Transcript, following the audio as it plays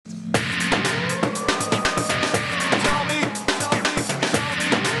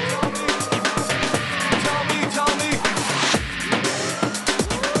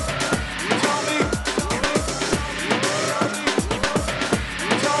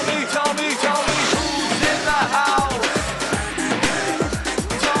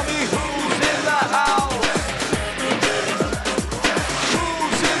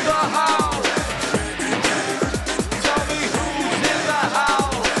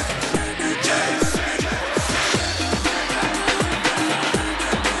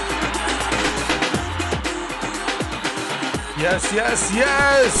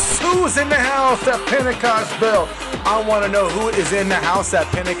Yes. Who's in the house at Pentecost Belt? I want to know who is in the house at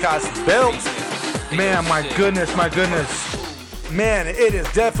Pentecost Belt. Man, my goodness. Man, it is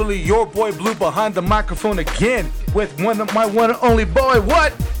definitely your boy Blue behind the microphone again with my one and only boy.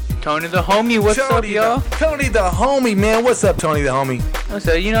 What? TonyDaHomie, what's up, y'all? TonyDaHomie, man. What's up, TonyDaHomie?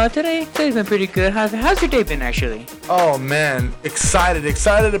 So, today's been pretty good. How's your day been, actually? Oh, man. Excited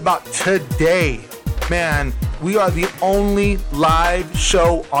about today. Man, we are the only live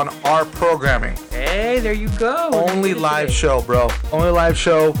show on our programming. Hey, there you go. Only live show, bro. Only live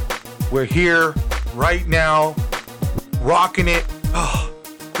show. We're here right now, rocking it. Oh,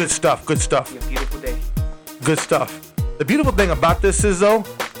 good stuff. A beautiful day. Good stuff. The beautiful thing about this is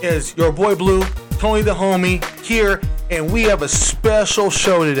your boy Blue, TonyDaHomie here, and we have a special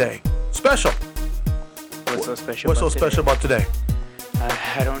show today. Special. What's so special? What's so special about today?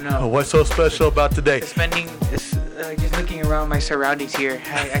 I don't know. What's so special about today? Just looking around my surroundings here,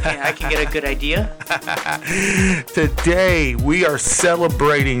 I can get a good idea. Today we are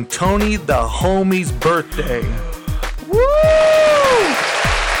celebrating TonyDaHomie's birthday. Woo!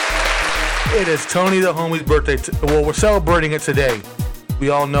 It is TonyDaHomie's birthday. Well, we're celebrating it today. We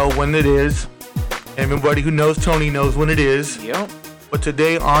all know when it is. Everybody who knows Tony knows when it is. Yep. But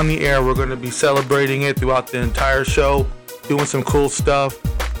today on the air, we're going to be celebrating it throughout the entire show, doing some cool stuff.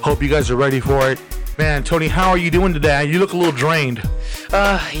 Hope you guys are ready for it. Man, Tony, how are you doing today? You look a little drained.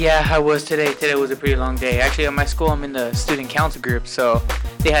 Yeah, I was today. Today was a pretty long day. Actually, at my school, I'm in the student council group, so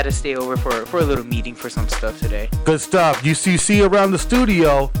they had to stay over for a little meeting for some stuff today. Good stuff. You see around the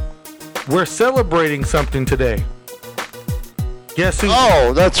studio, we're celebrating something today. Guess who?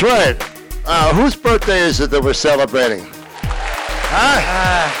 Oh, that's right. Whose birthday is it that we're celebrating?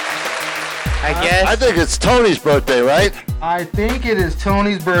 I guess. I think it's Tony's birthday, right? I think it is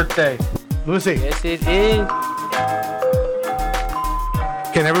Tony's birthday. Let's see. Yes, it is.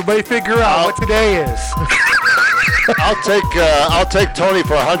 Can everybody figure out what today is? I'll take Tony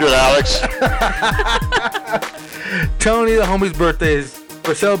for 100, Alex. TonyDaHomie's birthday is.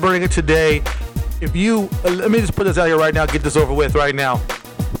 We're celebrating it today. If you let me just put this out here right now, get this over with right now.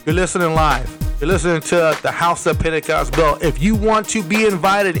 You're listening live. You're listening to the house at Pentecost Belt. If you want to be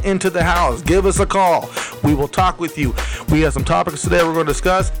invited into the house, give us a call. We will talk with you. We have some topics today we're going to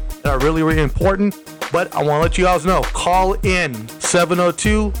discuss that are really, really important. But I want to let you guys know. Call in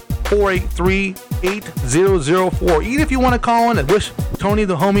 702-483-8004. Even if you want to call in and wish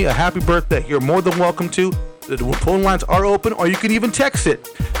TonyDaHomie a happy birthday, you're more than welcome to. The phone lines are open, or you can even text it.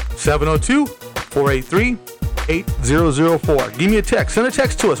 702-483-8004. Give me a text. Send a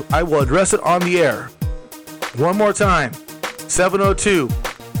text to us. I will address it on the air. One more time.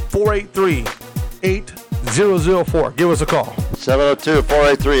 702-483-8004. Give us a call.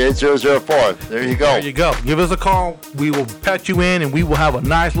 702-483-8004. There you go. There you go. Give us a call. We will patch you in, and we will have a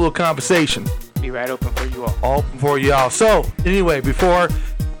nice little conversation. Be right open for you all. Open for y'all. So, anyway, before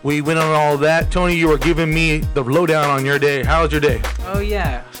we went on all of that, Tony, you were giving me the lowdown on your day. How was your day? Oh,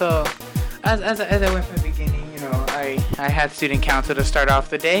 yeah. So, as I went from the beginning, I had student council to start off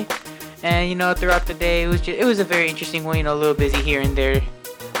the day. And, throughout the day, it was a very interesting one, a little busy here and there.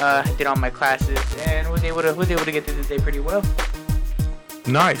 I did all my classes and was able to get through the day pretty well.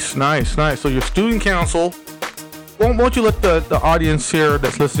 Nice. So your student council, won't you let the audience here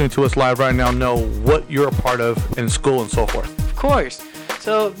that's listening to us live right now know what you're a part of in school and so forth? Of course.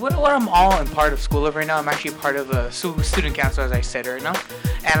 So what I'm all in part of school of right now, I'm actually part of a student council, as I said right now.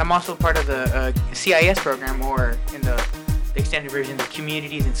 And I'm also part of the CIS program, or in the extended version, the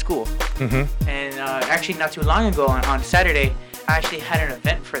communities in school. Mm-hmm. And actually not too long ago on Saturday, I actually had an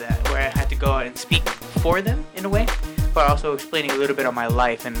event for that where I had to go out and speak for them in a way, but also explaining a little bit of my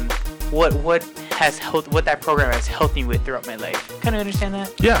life and what that program has helped me with throughout my life. Kind of understand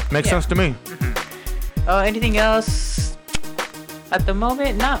that? Yeah, makes sense to me. Mm-hmm. Anything else? At the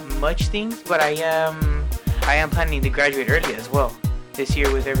moment, not much things, but I am planning to graduate early as well this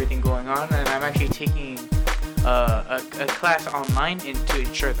year with everything going on, and I'm actually taking a class online to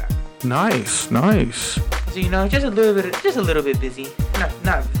ensure that. Nice. So just a little bit busy,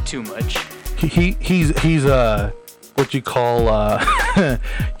 not too much. He's what you call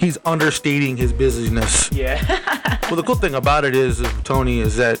he's understating his busyness. Yeah. Well, the cool thing about it is Tony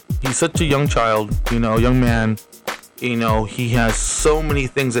is that he's such a young child, young man. He has so many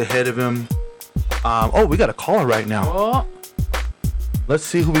things ahead of him. We got a caller right now. Oh. Let's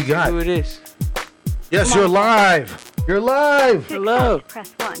see who we got. Who it is? Yes, you're live. You're live. Hello.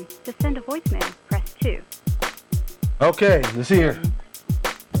 Press 1. To send a voicemail, press 2. Okay, let's see here.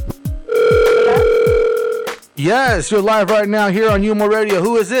 Yes, you're live right now here on UMOLV Radio.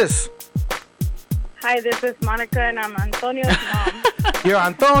 Who is this? Hi, this is Monica, and I'm Antonio's mom. You're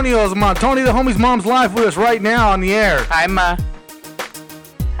Antonio's mom. TonyDaHomie's mom's live with us right now on the air. Hi, Ma.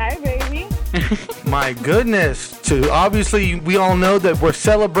 Hi, baby. My goodness. So obviously, we all know that we're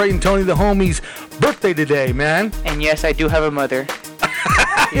celebrating TonyDaHomie's birthday today, man. And yes, I do have a mother.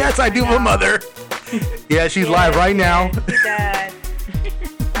 Yes, I do have a mother. Yeah, she's live right now. Yes,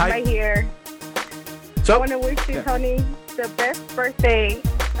 I'm right here. So, I want to wish you, Tony, the best birthday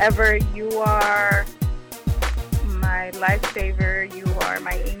ever. You are my lifesaver. You are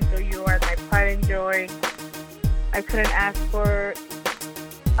my angel. You are my pride and joy. I couldn't ask for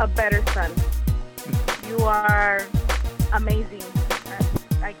a better son. You are amazing.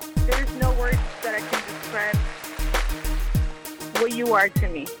 Like, there's no words that I can describe what you are to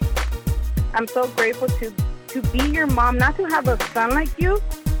me. I'm so grateful to be your mom, not to have a son like you,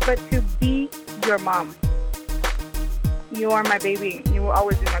 but to be your mom. You are my baby. You will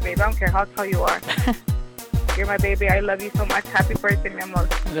always be my baby. I don't care how tall you are. You're my baby. I love you so much. Happy birthday, mi amor.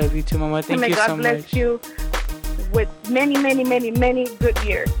 I love you too, Mama. Thank you so much. And may God bless you with many, many, many, many good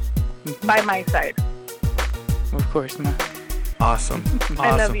years by my side. Of course, Ma. awesome.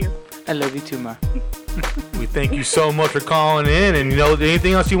 I love you. I love you too, Ma. We thank you so much for calling in. And,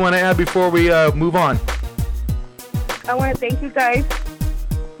 anything else you want to add before we move on? I want to thank you guys.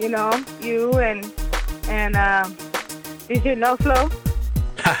 You and is your NoFlo?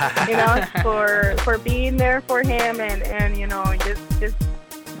 For being there for him and just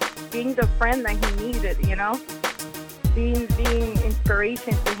being the friend that he needed. Being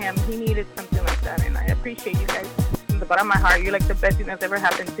inspiration to him. He needed something like that, and I appreciate you guys from the bottom of my heart. You're like the best thing that's ever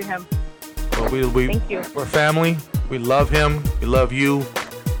happened to him. Well, thank you. We're family. We love him. We love you.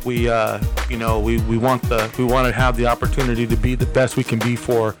 We want to have the opportunity to be the best we can be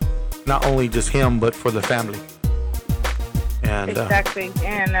for not only just him but for the family. And exactly.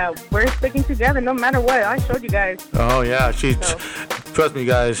 And we're sticking together no matter what. I showed you guys. Oh yeah, trust me,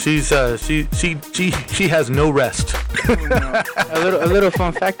 guys. She has no rest. A little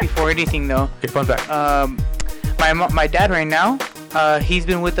fun fact before anything, though. Okay, fun fact. My dad right now, he's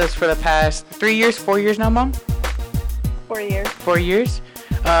been with us for the past 4 years now, Mom? 4 years. 4 years.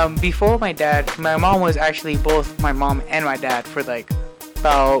 Before my dad, my mom was actually both my mom and my dad for like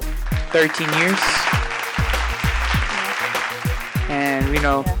about 13 years. And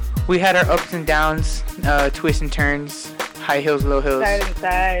we had our ups and downs, twists and turns, high hills, low hills,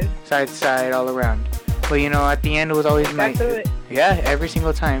 side to side, all around. But at the end it was always every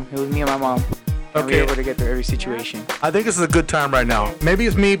single time it was me and my mom. And we were able to get through every situation. I think this is a good time right now. Maybe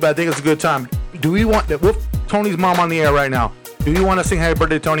it's me, but I think it's a good time. Do we want with Tony's mom on the air right now? Do you want to sing Happy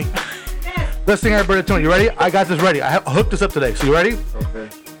Birthday, Tony? Yes. Let's sing Happy Birthday, Tony. You ready? I got this ready. I hooked this up today. So you ready? Okay.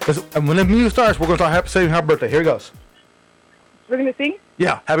 And when the music starts, we're going to say Happy Birthday. Here it goes. We're going to sing?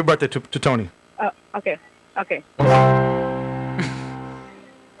 Yeah. Happy birthday to Tony. Okay. Okay.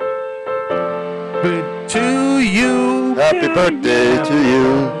 To you. Happy birthday to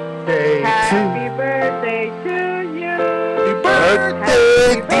you. Happy birthday to you.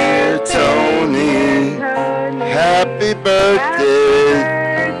 Birthday, dear Tony. Happy birthday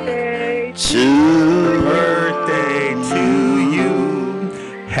to you.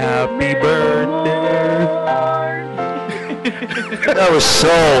 Happy birthday. That was so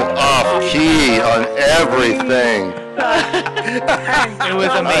off key on everything. It was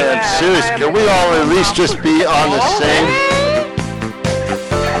amazing. I am serious. Can we all at least just be on the same?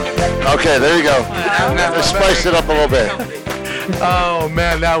 Okay, there you go. Let's spice it up a little bit. Oh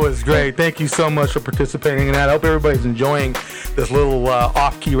man, that was great. Thank you so much for participating in that. I hope everybody's enjoying this little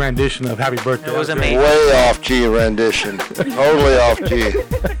off-key rendition of Happy Birthday. It was amazing. Way off-key rendition. Totally off-key.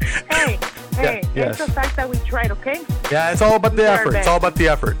 Hey, it's the fact that we tried, okay? Yeah, it's all about the effort. It's all about the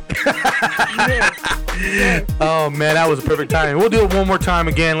effort. Yes. Oh man, that was a perfect time. We'll do it one more time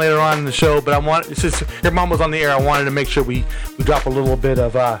again later on in the show, but since your mom was on the air, I wanted to make sure we drop a little bit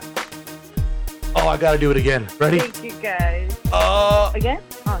of I gotta do it again. Ready? Thank you guys. Again?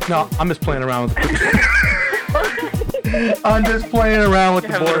 No, I'm just playing around with the I'm just playing around with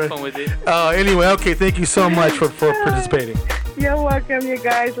the board. Fun with it. Anyway, okay, thank you so much for participating. You're welcome, you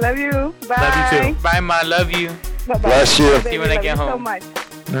guys. Love you. Bye. Love you too. Bye, Ma. Love you. Bye-bye. Bless you. Baby, See you when I get love home. You so much.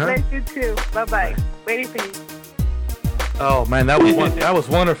 Yeah. Bless you too. Bye-bye. Waiting for you. Oh man, that was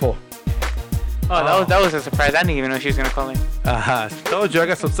wonderful. Oh, that was a surprise. I didn't even know she was gonna call in. Told you I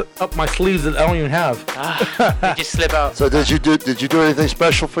got some up my sleeves that I don't even have. They just slip out. So did you do anything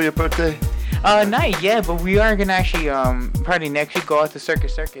special for your birthday? Not yet, but we are gonna actually probably next week go out to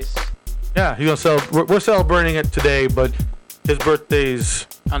Circus. Yeah, we're celebrating it today, but his birthday's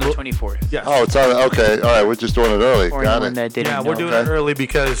on the 24th. Yeah. Oh, it's on. Okay, all right. We're just doing it early. For Got anyone it. that didn't know. We're doing it early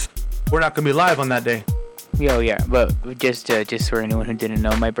because we're not gonna be live on that day. Yo, yeah, but just for anyone who didn't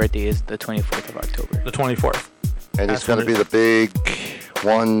know, my birthday is the 24th of October. The 24th. And it's going to be the big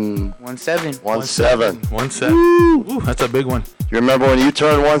 17. 17. Ooh, that's a big one. You remember when you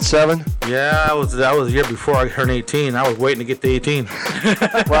turned 17? Yeah, that was the year before I turned 18. I was waiting to get to 18.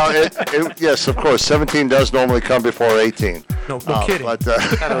 Well, yes, of course. 17 does normally come before 18. No kidding. But,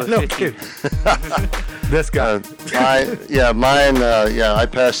 no kidding. This guy. Mine. I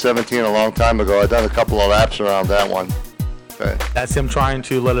passed 17 a long time ago. I've done a couple of laps around that one. Okay. That's him trying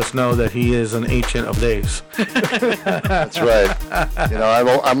to let us know that he is an ancient of days. That's right.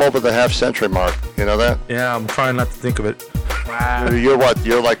 I'm over the half-century mark. You know that? Yeah, I'm trying not to think of it. Wow. You're what?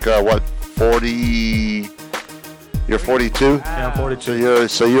 You're like 40? You're 42? Yeah, I'm 42.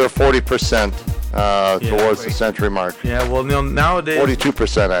 So you're 40% towards the century mark. Yeah, well, nowadays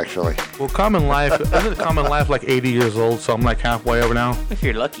 42% actually. Well, common life isn't common life like 80 years old, so I'm like halfway over now. If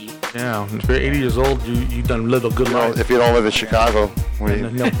you're lucky. Yeah, if you're 80 years old, you done lived a good life. If you don't live in Chicago, where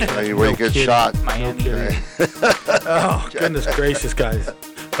you get shot. Miami. Okay. Oh, goodness gracious, guys.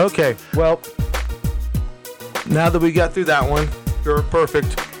 Okay, well, now that we got through that one, you're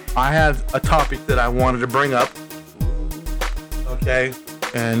perfect. I have a topic that I wanted to bring up. Okay,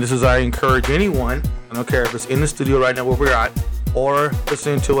 and this is I encourage anyone, I don't care if it's in the studio right now where we're at, or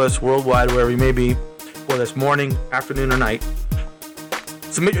listening to us worldwide, wherever you may be, whether it's morning, afternoon, or night.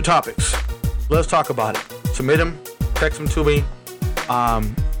 Submit your topics. Let's talk about it. Submit them. Text them to me.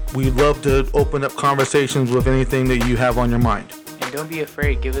 We love to open up conversations with anything that you have on your mind. And don't be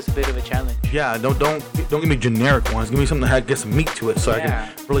afraid. Give us a bit of a challenge. Yeah, don't give me generic ones. Give me something that gets some meat to it, so I can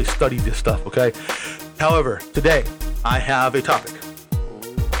really study this stuff. Okay. However, today I have a topic.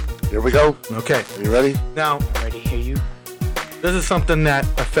 Here we go. Okay. Are you ready? Now, I'm ready to hear you. this is something that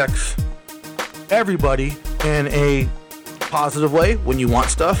affects everybody in a positive way when you want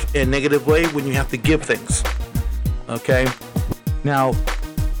stuff, and negative way when you have to give things. Okay? Now,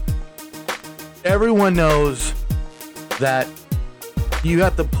 everyone knows that you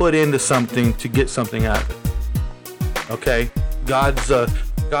have to put into something to get something out of it. Okay? God's a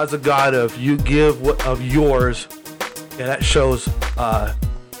God of you give what of yours, and that shows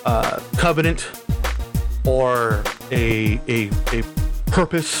covenant or a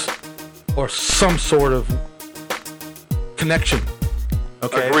purpose or some sort of connection.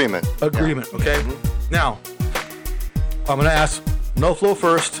 Okay. Agreement. Okay. Mm-hmm. Now, I'm gonna ask NoFlo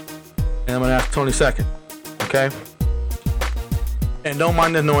first, and I'm gonna ask Tony second. Okay. And don't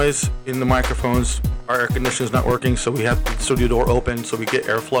mind the noise in the microphones. Our air conditioner's not working, so we have the studio door open so we get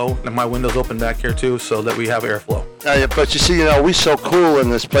airflow. And my window's open back here too, so that we have airflow. But you see, we're so cool in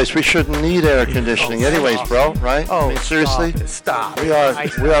this place. We shouldn't need air conditioning, anyways, bro. Right? Oh, I mean, seriously. Stop. We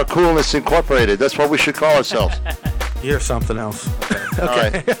are Coolness Incorporated. That's what we should call ourselves. You're something else. All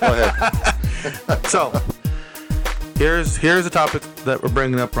right, go ahead. So, here's the topic that we're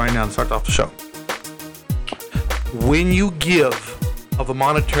bringing up right now to start off the show. When you give of a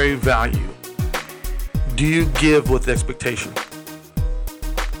monetary value, do you give with expectation?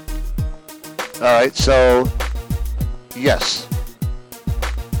 All right, so yes.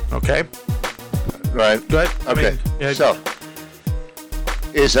 Okay. Right. Go ahead. Okay. Yeah, so,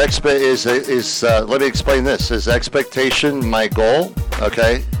 let me explain this. Is expectation my goal?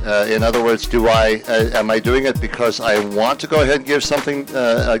 Okay. In other words, am I doing it because I want to go ahead and give something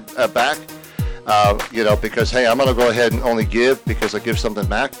back? Because hey, I'm going to go ahead and only give because I give something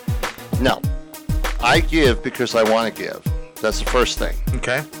back. No, I give because I want to give. That's the first thing.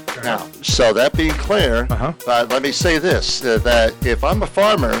 Okay. Now, so that being clear, let me say this: that if I'm a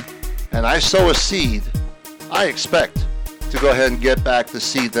farmer and I sow a seed, I expect to go ahead and get back the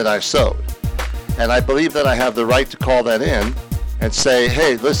seed that I sowed, and I believe that I have the right to call that in and say,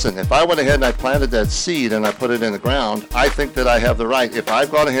 hey, listen, if I went ahead and I planted that seed and I put it in the ground, I think that I have the right. If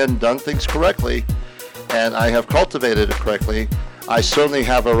I've gone ahead and done things correctly, and I have cultivated it correctly, I certainly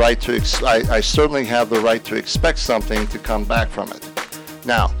have a right to. I certainly have the right to expect something to come back from it.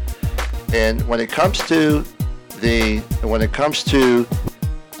 Now, and when it comes to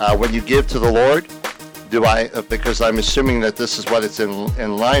when you give to the Lord, do I? Because I'm assuming that this is what it's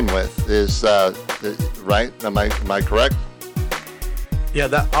in line with. Is right? Am I correct? Yeah,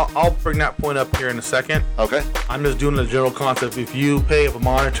 I'll bring that point up here in a second. Okay. I'm just doing the general concept. If you pay of a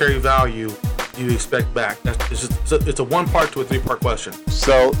monetary value, you expect back. It's a 1-part to a 3-part question.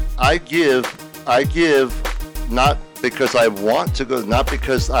 So I give not because I want to go, not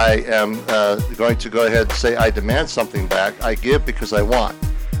because I am going to go ahead and say I demand something back. I give because I want.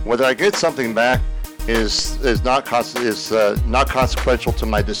 Whether I get something back is not consequential to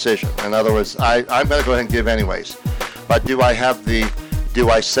my decision. In other words, I'm going to go ahead and give anyways. But do I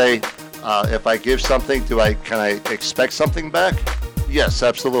say If I give something, can I expect something back? Yes,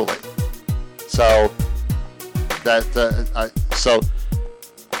 absolutely. So so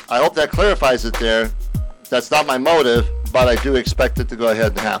I hope that clarifies it there. That's not my motive, but I do expect it to go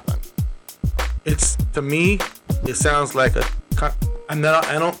ahead and happen. To me, it sounds like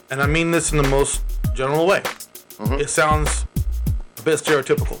I mean this in the most general way. Mm-hmm. It sounds a bit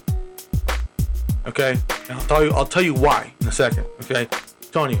stereotypical. Okay, and I'll tell you why in a second. Okay,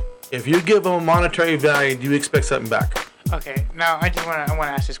 Tony, if you give them a monetary value, do you expect something back? Okay, now I want to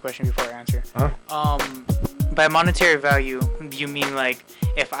ask this question before I answer. Huh? By monetary value, do you mean like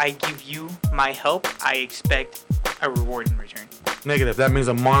if I give you my help, I expect a reward in return? Negative. That means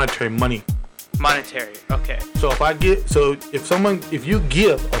a monetary money. Monetary. Okay. So if you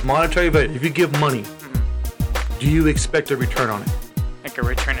give a monetary value, if you give money, do you expect a return on it? Like a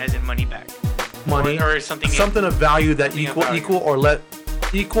return as in money back. Money or something of value that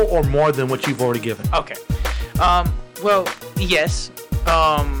equal or more than what you've already given. Okay. Well, yes.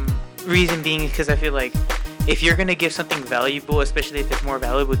 Reason being because I feel like if you're gonna give something valuable, especially if it's more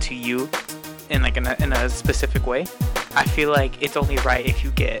valuable to you, in a specific way, I feel like it's only right if you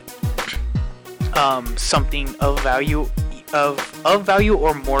get something of value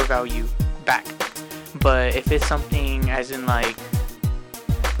or more value back. But if it's something as in like,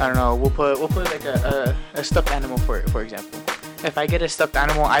 I don't know, we'll put like a stuffed animal for example. If I get a stuffed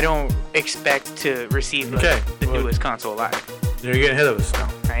animal, I don't expect to receive the newest console alive. You're getting ahead of us now.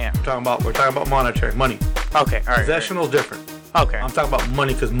 I am. We're talking about monetary money. Okay, all right. Possessional is different. Okay. I'm talking about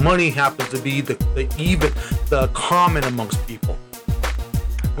money because money happens to be the common amongst people.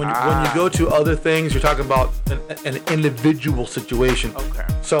 When you go to other things, you're talking about an individual situation. Okay.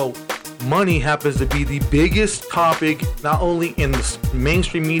 So money happens to be the biggest topic, not only in the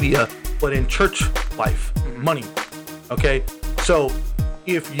mainstream media, but in church life. Mm-hmm. Money. Okay. So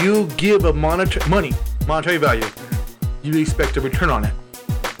if you give a monetary value, you expect a return on it.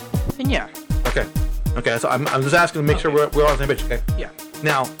 Yeah. Okay. So I'm just asking to make sure we're all on the same page. Okay. Yeah.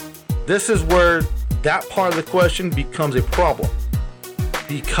 Now, this is where that part of the question becomes a problem.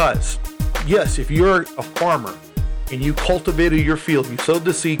 Because, yes, if you're a farmer and you cultivated your field, you sowed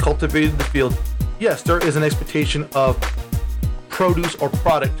the seed, cultivated the field, yes, there is an expectation of produce or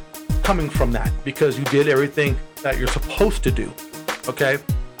product coming from that because you did everything that you're supposed to do. Okay?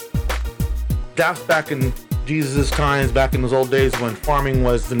 That's back in Jesus' times, back in those old days when farming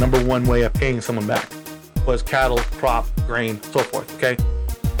was the number one way of paying someone back. Was cattle, crop, grain, so forth. Okay?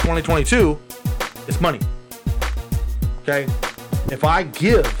 2022, it's money. Okay? If I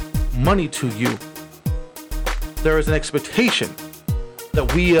give money to you, there is an expectation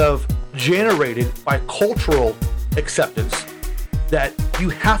that we have generated by cultural acceptance that you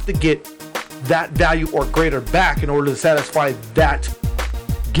have to get that value or greater back in order to satisfy that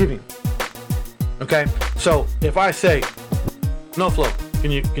giving. Okay? So if I say, NoFlo,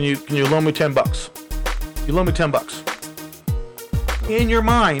 can you loan me $10? You loan me $10. In your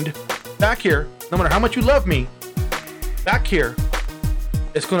mind, back here, no matter how much you love me, back here,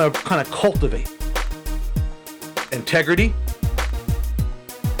 it's going to kind of cultivate integrity,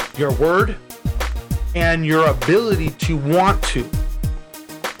 your word, and your ability to want to.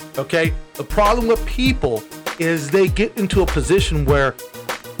 Okay? The problem with people is they get into a position where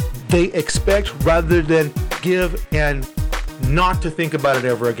they expect rather than give and not to think about it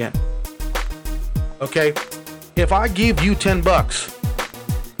ever again. Okay? If I give you $10,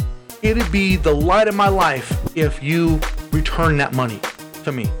 it'd be the light of my life if you return that money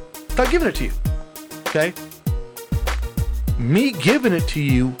to me. So I'm giving it to you. Okay? Me giving it to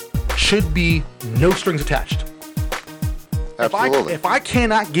you should be no strings attached. Absolutely. If I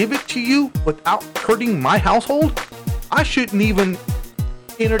cannot give it to you without hurting my household, I shouldn't even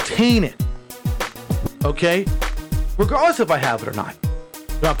entertain it. Okay? Regardless if I have it or not.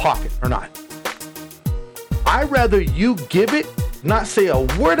 In my pocket or not. I'd rather you give it, not say a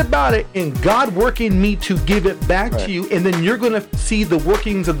word about it, and God work in me to give it back to you, and then you're going to see the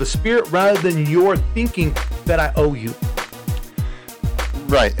workings of the Spirit rather than your thinking that I owe you.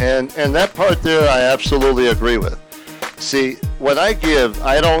 Right, and that part there I absolutely agree with. See, when I give,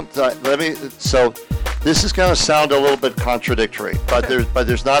 I don't, so this is going to sound a little bit contradictory, but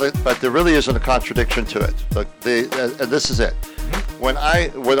there really isn't a contradiction to it. But and this is it. When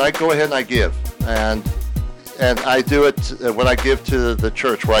I go ahead and I give, and I do it when I give to the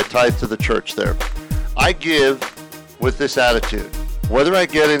church, where I tithe to the church there, I give with this attitude. Whether I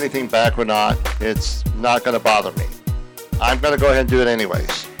get anything back or not, it's not going to bother me. I'm going to go ahead and do it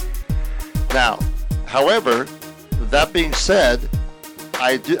anyways. Now, however, that being said,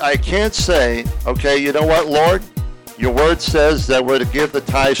 I can't say, okay, you know what, Lord, Your word says that we're to give the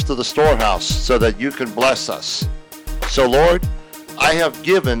tithes to the storehouse so that you can bless us. So, Lord,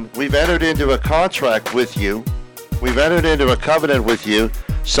 we've entered into a contract with you. We've entered into a covenant with you.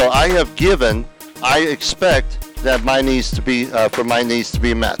 So I have given, I expect that my needs to be, for my needs to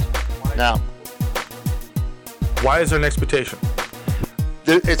be met. Now, why is there an expectation?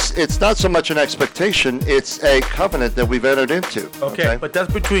 It's not so much an expectation, it's a covenant that we've entered into. Okay, but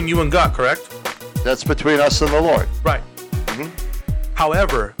that's between you and God, correct? That's between us and the Lord. Right. Mm-hmm.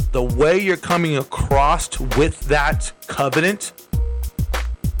 However, the way you're coming across with that covenant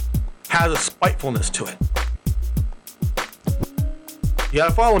has a spitefulness to it. You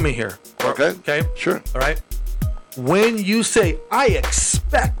gotta follow me here. Okay. Okay? Sure. All right? When you say, I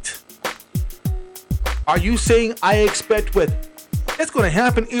expect, are you saying I expect with, it's gonna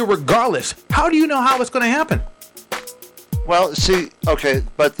happen irregardless? How do you know how it's gonna happen? Well, see, okay,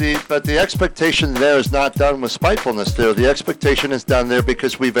 but the expectation there is not done with spitefulness there. The expectation is done there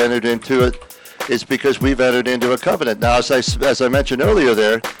because we've entered into it, is because we've entered into a covenant. Now, as I mentioned earlier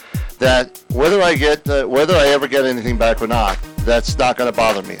there, that whether I ever get anything back or not, that's not going to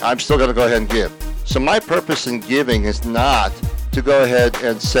bother me. I'm still going to go ahead and give. So my purpose in giving is not to go ahead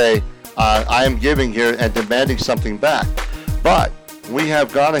and say, I am giving here and demanding something back. But we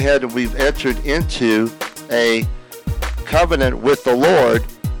have gone ahead and we've entered into a covenant with the Lord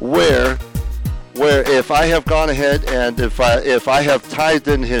where if I have gone ahead and if I have tithed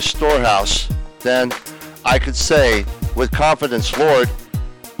in his storehouse, then I could say with confidence, Lord,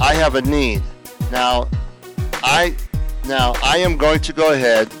 I have a need. Now I am going to go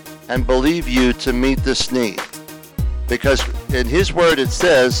ahead and believe you to meet this need. Because in his word it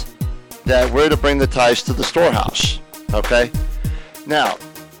says that we're to bring the tithes to the storehouse. Okay? Now,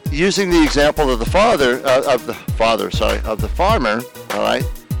 using the example of the farmer, all right?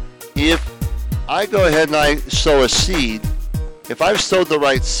 If I go ahead and I sow a seed, if I've sowed the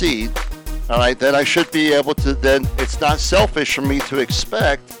right seed, all right, then I should be able to, then it's not selfish for me to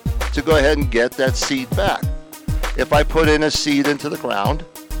expect to go ahead and get that seed back. If I put in a seed into the ground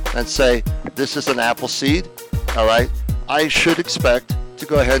and say, this is an apple seed, all right, I should expect to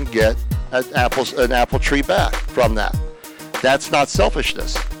go ahead and get an apple tree back from that. That's not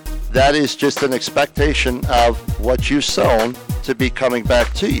selfishness. That is just an expectation of what you've sown to be coming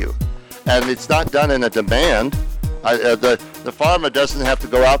back to you. And it's not done in a demand. The farmer doesn't have to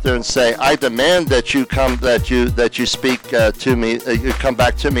go out there and say, I demand that you come, that you speak to me, you come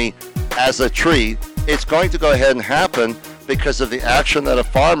back to me as a tree. It's going to go ahead and happen because of the action that a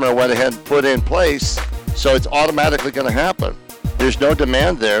farmer went ahead and put in place. So it's automatically going to happen. There's no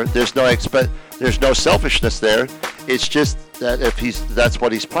demand there. There's no selfishness there. It's just that if that's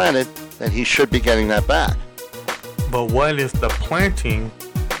what he's planted, then he should be getting that back. But what if the planting,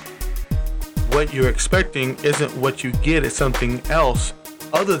 what you're expecting isn't what you get, it's something else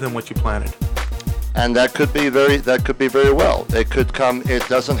other than what you planted? And that could be very well. It could come. It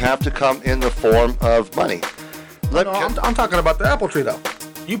doesn't have to come in the form of money. I'm talking about the apple tree though.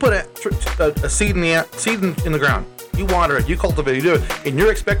 You put a seed in the ground. You water it, you cultivate it, you do it, and you're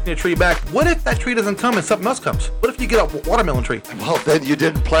expecting a tree back. What if that tree doesn't come and something else comes? What if you get a watermelon tree? Well, then you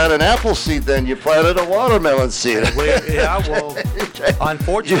didn't plant an apple seed, then you planted a watermelon seed. Well,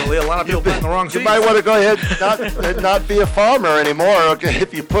 unfortunately, a lot of people plant the wrong seed. You might want to go ahead and not be a farmer anymore, okay?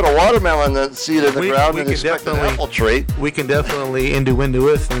 If you put a watermelon seed in the ground and expect an apple tree. We can definitely innuendo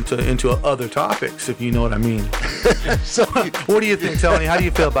this into other topics, if you know what I mean. So, what do you think, Tony? How do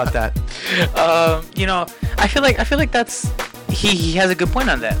you feel about that? I feel like that's he has a good point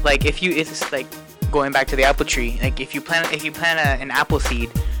on that. Like it's like going back to the apple tree. Like if you plant an apple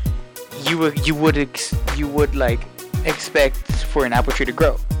seed, you would like expect for an apple tree to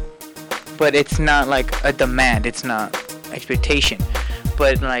grow. But it's not like a demand. It's not expectation.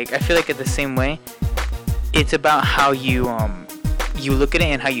 But like I feel like in the same way, it's about how you look at it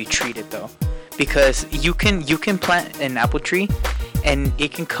and how you treat it though. Because you can plant an apple tree and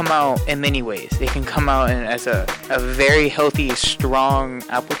it can come out in many ways. It can come out as a very healthy, strong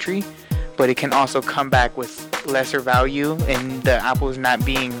apple tree, but it can also come back with lesser value and the apples not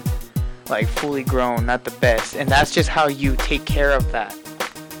being like fully grown, not the best. And that's just how you take care of that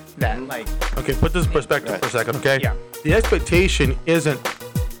like. Okay, put this in perspective for a second, okay? Yeah. The expectation isn't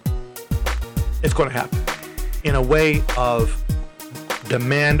it's going to happen in a way of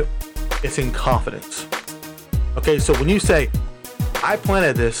demand. It's in confidence. Okay, so when you say, I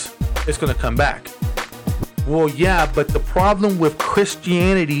planted this, it's going to come back. Well, yeah, but the problem with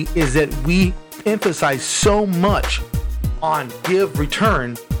Christianity is that we emphasize so much on give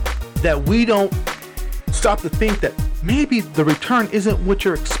return that we don't stop to think that maybe the return isn't what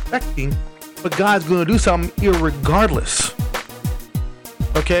you're expecting, but God's going to do something irregardless.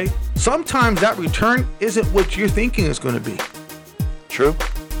 Okay? Sometimes that return isn't what you're thinking it's going to be. True.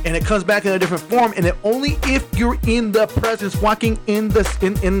 And it comes back in a different form, and only if you're in the presence, walking in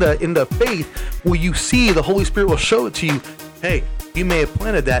the faith, will you see. The Holy Spirit will show it to you. Hey, you may have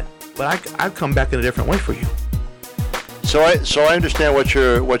planted that, but I've come back in a different way for you. So I understand what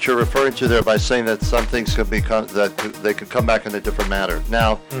you're referring to there by saying that some things could become that they could come back in a different manner.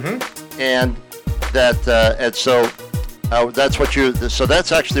 Now, and so that's what you. So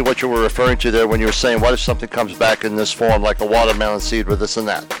that's actually what you were referring to there when you were saying, what if something comes back in this form, like a watermelon seed or this and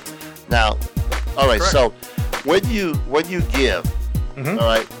that? Now, all right. Correct. So when you give, all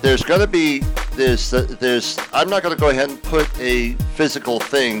right, there's going to be there's. I'm not going to go ahead and put a physical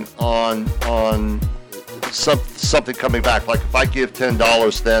thing on something coming back. Like if I give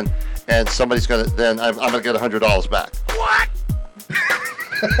 $10, then and somebody's gonna, then I'm gonna get $100 back. What?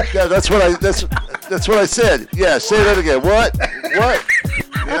 Yeah, that's what I said. Yeah, say that again. What?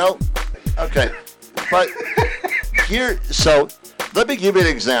 You know? Okay. But here, so let me give you an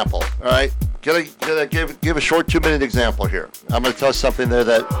example. All right. Can I give a short 2-minute example here? I'm gonna tell you something there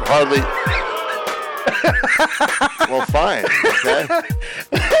that hardly. Well, fine. Okay.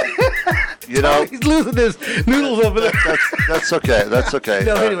 You know, he's losing his noodles over there. That's okay. That's okay.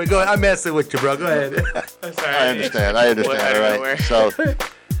 No, anyway, go ahead. I'm messing with you, bro. Go ahead. Sorry. I understand. All right. So,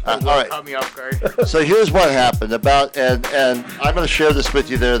 all right. Caught me off guard. So here's what happened about, and I'm going to share this with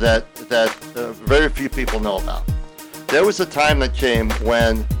you there that very few people know about. There was a time that came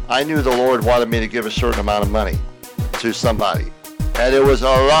when I knew the Lord wanted me to give a certain amount of money to somebody, and it was a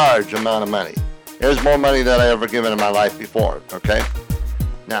large amount of money. It was more money than I ever given in my life before. Okay.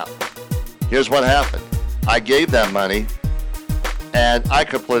 Now, here's what happened. I gave that money, and I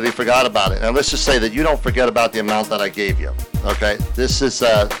completely forgot about it. And let's just say that you don't forget about the amount that I gave you. Okay, this is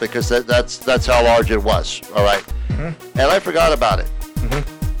because that's how large it was. All right, and I forgot about it.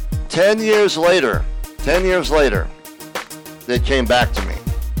 10 years later, it came back to me,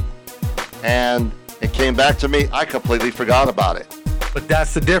 and it came back to me. I completely forgot about it. But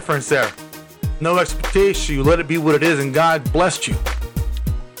that's the difference there. No expectation. You let it be what it is, and God blessed you.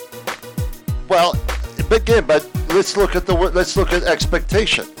 Well, but let's look at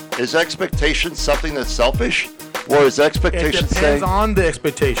expectation. Is expectation something that's selfish, or is expectation It depends on the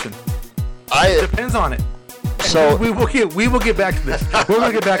expectation. It depends on it. So we will get back to this. We're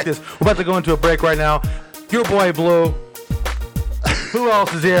gonna get back to this. We're about to go into a break right now. Your boy Blue. Who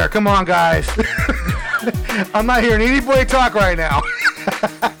else is here? Come on, guys. I'm not hearing anybody talk right now.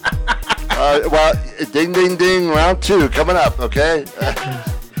 Well, ding, ding, ding. Round 2 coming up. Okay.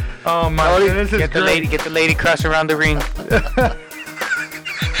 Oh my goodness! Get the lady cross around the ring.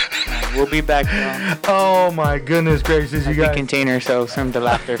 We'll be back. Oh my goodness gracious, you We guys! contain ourselves from the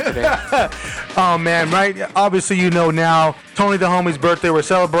laughter today. Oh man, right? Obviously, you know now. TonyDaHomie's birthday. We're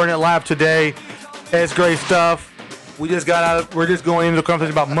celebrating it live today. It's great stuff. We just got out. We're just going into a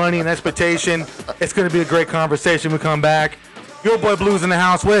conversation about money and expectation. It's going to be a great conversation. We come back. Your boy Blue's in the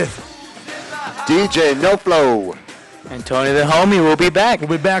house with DJ NoFlo. And TonyDaHomie will be back. We'll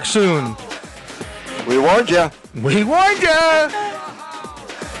be back soon. We warned you. We warned ya.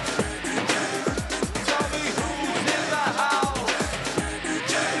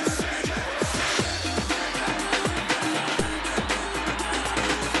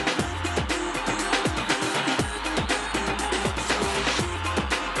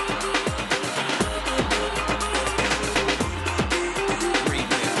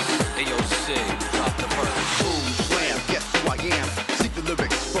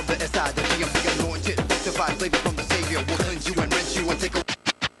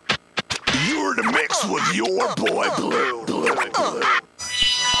 You're in the mix with your boy Blue.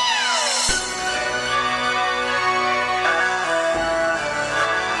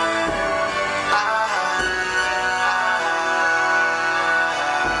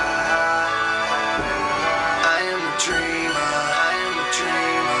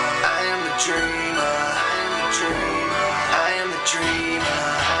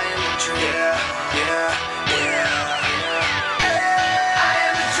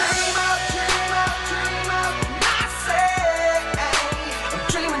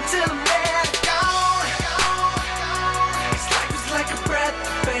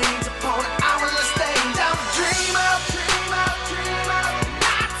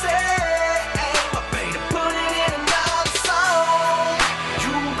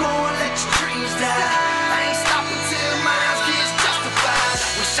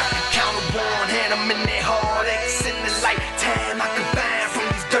 Hand them in their heart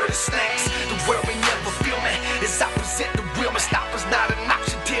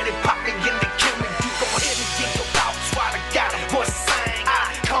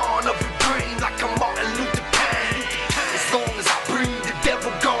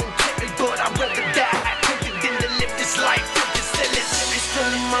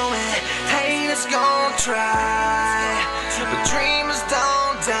try, but dreamers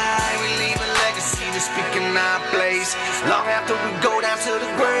don't die. We leave a legacy to speak in our place, long after we go down to the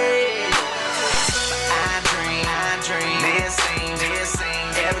grave. I dream, this ain't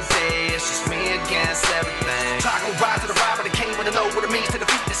every day. It's just me against everything. Try to rise to the ride, but I can't wanna know what it means to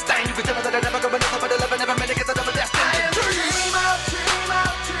defeat this thing. You can tell me that I never go another, but I love never make it, 'cause I never destined. I am dream out.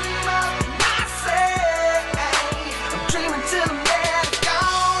 I say, I'm dreaming till I'm dead and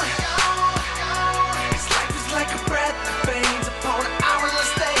gone. This life is like a breath that fades upon an hourless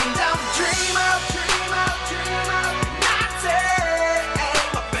stage. I'm dream out. I say,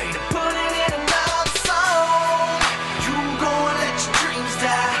 I paid to put it in another song. You gonna let your dreams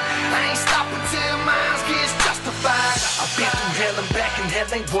die. I ain't stopping till mine gets justified. I've been through hell and back, and hell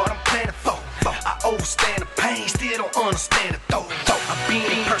ain't what I'm planning for. I overstand the pain, still don't understand it though. I'm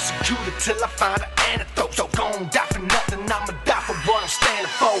being persecuted till I find an antidote. So gon' die for nothing, I'ma die for what I'm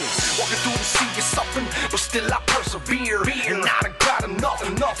standing for. Walking through the sea of suffering, but still I persevere. And I done got enough,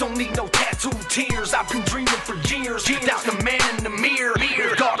 don't need no tattooed tears. I've been dreaming for years, doubt's the man in the mirror.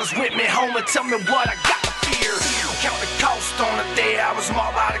 If God is with me, home and tell me what I got to fear. Count the cost on the day I was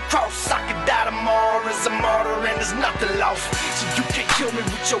marked by the cross. I could die tomorrow as a martyr and there's nothing lost. So you can't kill me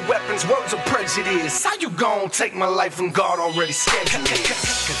with your weapons, words of prejudice. How you gon' take my life when God already scheduled it?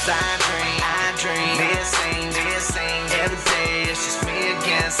 'Cause I dream, this ain't every day. It's just me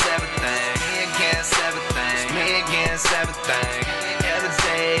against everything. It's me against everything. Every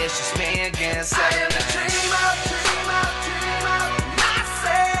day it's just me against everything. I am a dream out. I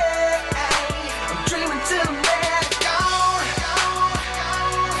say, I'm dreaming till I'm dead and gone.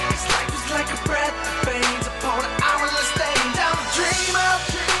 This life is like a breath that fades upon an hourless stage. I'm a dream out.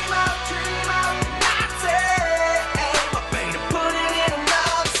 I say, I paid to put it in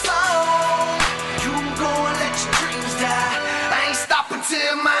another song. You gonna let your dreams die. I ain't stopping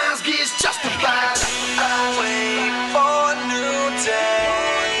till mine gets justified. I wait for a new day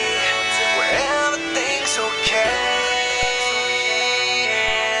where everything's okay.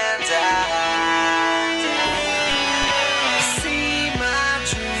 And I see my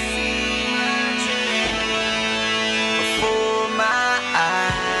dream before my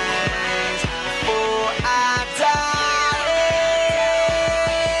eyes, before I die.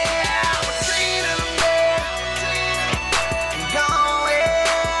 I'm a dream in the bed and gone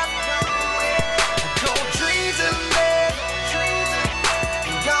with. Go dreams in the bed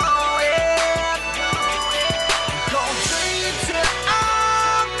and gone with. Go dream till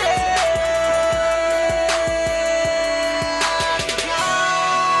I'm dead and gone.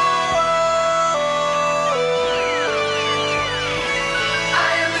 I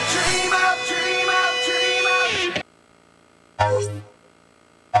am the dream out.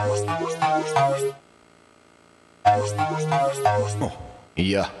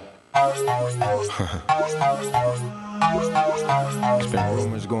 Yeah. There's been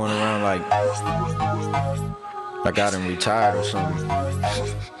rumors going around like I done retired or something.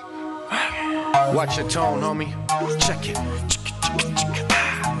 Watch your tone, homie. Check it.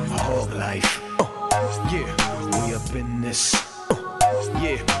 Hog life. Yeah, we up in this.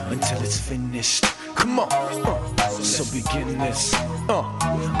 Yeah, until it's finished. Come on. So begin this.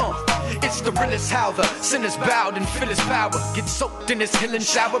 It's the realest how the sinners bowed and feel his power. Get soaked in his healing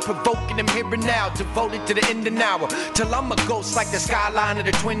shower, provoking him here and now, devoted to the end of an hour. Till I'm a ghost like the skyline of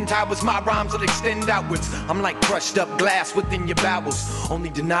the Twin Towers. My rhymes will extend outwards. I'm like crushed up glass within your bowels. Only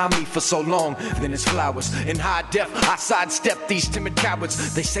deny me for so long, then it's flowers. In high def, I sidestep these timid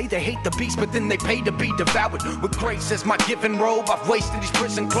cowards. They say they hate the beast, but then they pay to be devoured. With grace as my given robe, I've wasted these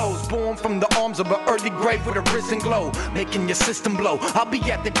prison clothes. Born from the arms of an early grave with a risen glow, making your system blow. I'll be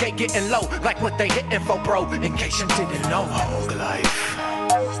at the gate getting low, like what they hitting for, bro. In case you didn't know, hog life.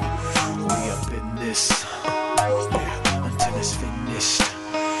 We up in this, yeah, until it's finished.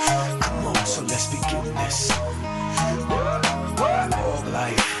 Come on, so let's begin this. Hog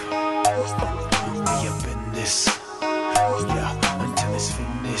life. We up in this, yeah, until it's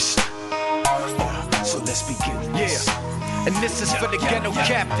finished. Yeah, so let's begin this. Yeah. And this is for the ghetto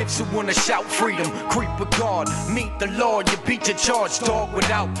captives who wanna shout freedom. Creep with God, meet the Lord. You beat your charge, dog,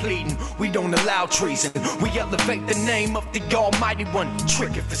 without pleading. We don't allow treason. We elevate the name of the Almighty One.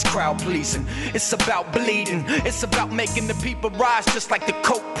 Trick if it's crowd pleasing. It's about bleeding. It's about making the people rise, just like the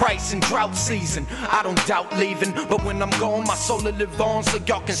coke price in drought season. I don't doubt leaving, but when I'm gone, my soul will live on, so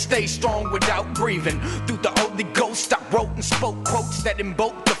y'all can stay strong without grieving. Through the Holy Ghost, I wrote and spoke quotes that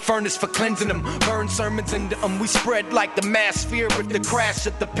invoked the furnace for cleansing them. Burn sermons into them. We spread like the mass sphere with the crash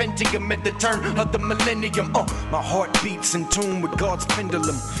of the Pentium at the turn of the millennium. My heart beats in tune with God's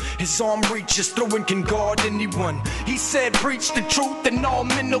pendulum. His arm reaches through and can guard anyone. He said, preach the truth and all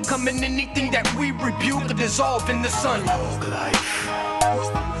men will come in. Anything that we rebuke or dissolve in the sun. Life, we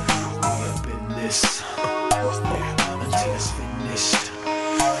up in this, until it's finished.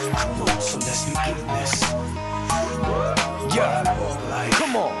 Come on, so let's begin this. Yeah, like,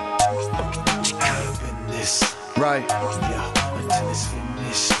 come on. Up in this, right? Yeah, until it's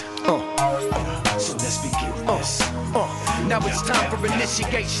finished. So let's begin this. Now it's time for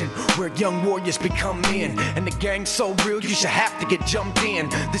initiation, where young warriors become men. And the gang's so real, you should have to get jumped in.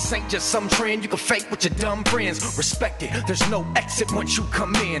 This ain't just some trend you can fake with your dumb friends. Respect it, there's no exit once you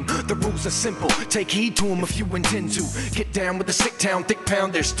come in. The rules are simple, take heed to them if you intend to. Get down with the sick town, thick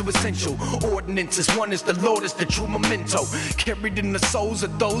pound, there's two essential ordinances. One is the Lord, is the true memento, carried in the souls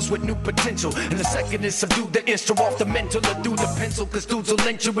of those with new potential. And the second is subdue the instru off the mental or through the pencil. Cause dudes will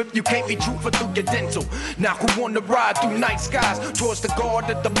lynch you if you can't be truthful through your dental. Now who wanna ride through night skies towards the guard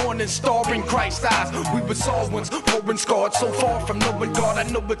of the morning star in Christ's eyes? We were all ones, poor and scarred, so far from knowing God. I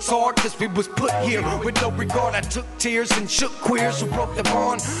know it's hard, cause we was put here with no regard. I took tears and shook queers who broke the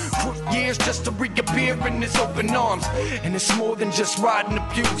bond. Crook years just to reappear in his open arms. And it's more than just riding the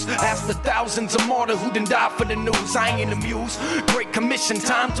pews. Ask the thousands of martyrs who done died for the news. I ain't amused. Great commission,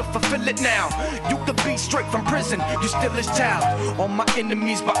 time to fulfill it now. You could be straight from prison, you still his child. All my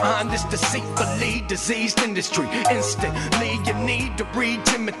enemies behind this deceitfully diseased industry. Instantly you need to read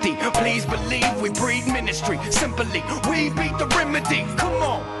Timothy. Please believe we breed ministry. Simply, we beat the remedy. Come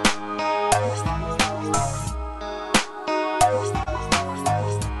on.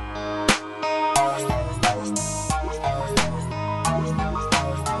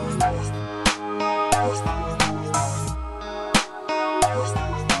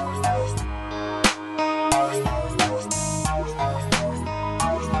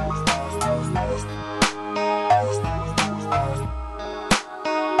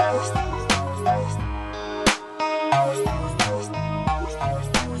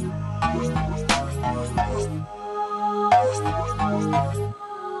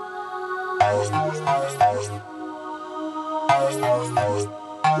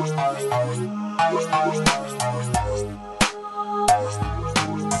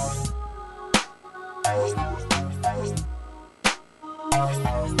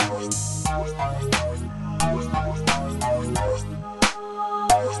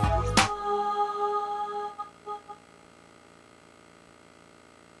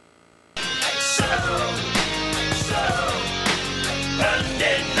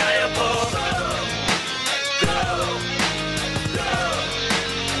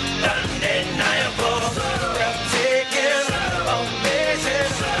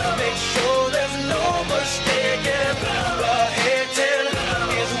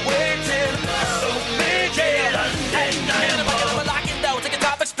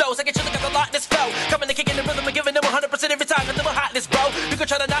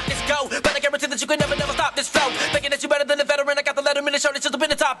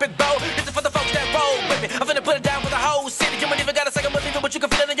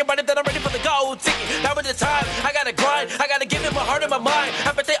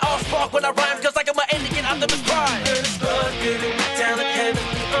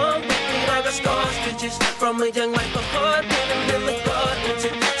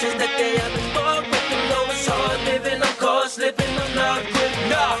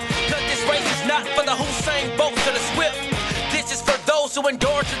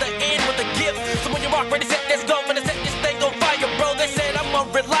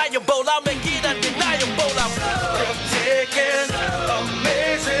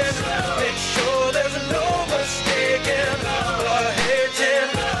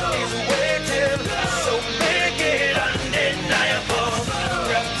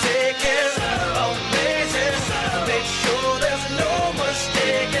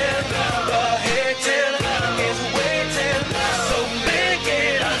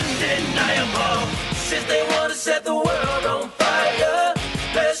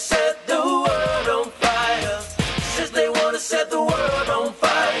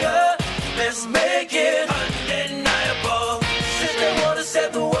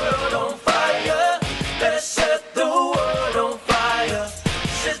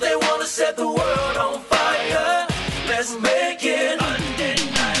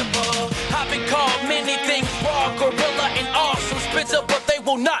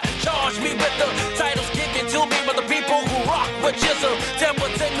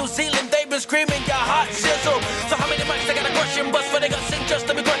 New Zealand, they've been screaming, got hot sizzle. So how many mics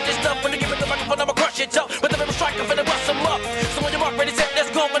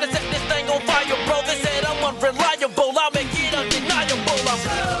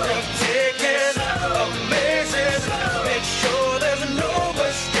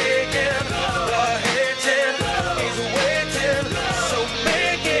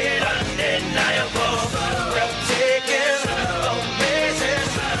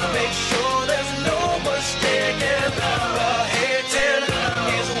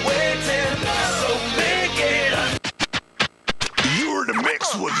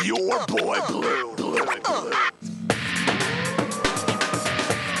boy Blue.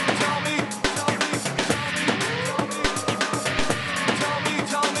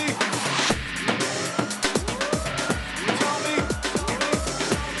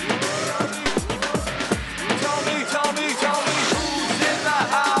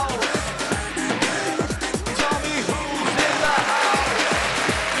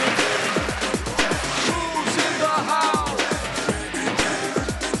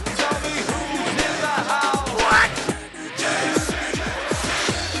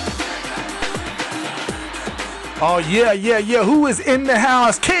 Oh, yeah. Who is in the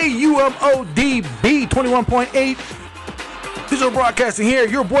house? KUMODB 21.8. Digital broadcasting here.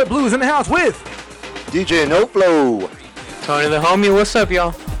 Your boy Blue is in the house with DJ NoFlo. TonyDaHomie, what's up,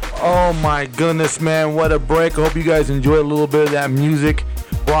 y'all? Oh, my goodness, man. What a break. I hope you guys enjoy a little bit of that music.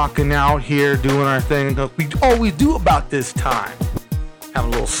 Rocking out here, doing our thing. We always do about this time. Have a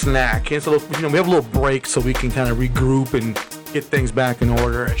little snack. And so, we have a little break so we can kind of regroup and get things back in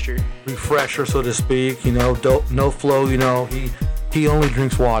order. Refresher, so to speak. NoFlo, he only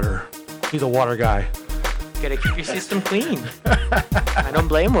drinks water. He's a water guy. Gotta keep your system clean. I don't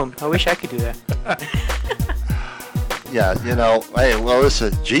blame him. I wish I could do that. Yeah, hey, well,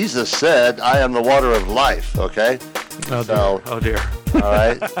 listen, Jesus said, I am the water of life, okay? Oh, dear. All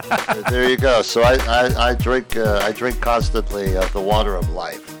right, there you go. So I drink constantly of the water of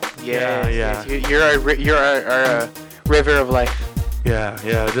life. Yeah. You're our river of life. Yeah.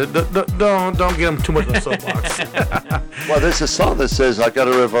 Don't get him too much on the soapbox. Well, there's a song that says, I got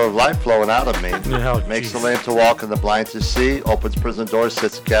a river of life flowing out of me. Makes the lame to walk and the blind to see. Opens prison doors,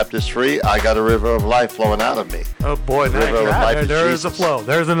 sets the captives free. I got a river of life flowing out of me. Oh, boy. There's a flow.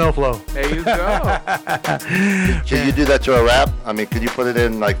 There's a NoFlo. There you go. Can you do that to a rap? I mean, can you put it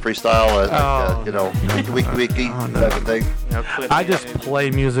in like freestyle, wiki type of thing? I just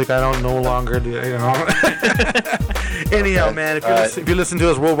play music. I don't no longer do Anyhow, okay. Man, if you listen to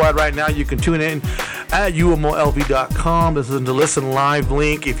us worldwide right now, you can tune in at UMOLV.com. This is the Listen Live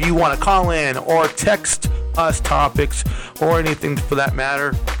link. If you want to call in or text us topics or anything for that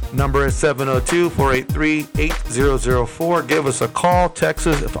matter, number is 702-483-8004. Give us a call, text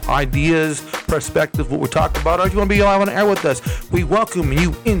us if ideas, perspective, what we're talking about, or if you want to be live on the air with us, we welcome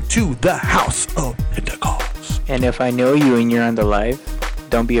you into the house of Pentecost. And if I know you and you're on the live,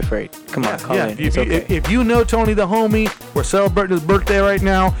 don't be afraid. Come on, call in. If you know TonyDaHomie, we're celebrating his birthday right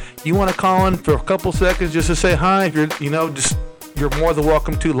now. You want to call in for a couple seconds just to say hi. If you're more than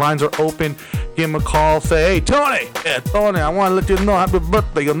welcome to. Lines are open. Give him a call. Say, hey, Tony. Yeah, Tony, I want to let you know happy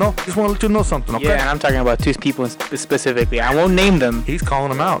birthday. Just want to let you know something, okay? Yeah, and I'm talking about two people specifically. I won't name them. He's calling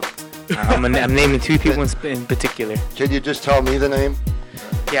them out. I'm naming two people in particular. Can you just tell me the name?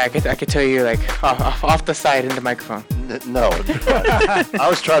 Yeah, I could tell you like off the side in the microphone. No. I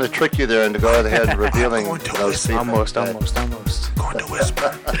was trying to trick you there and to go ahead and revealing those people. Almost. Going to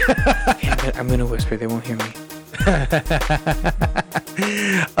whisper. I'm going to whisper. They won't hear me.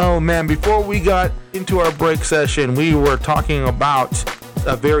 Oh, man. Before we got into our break session, we were talking about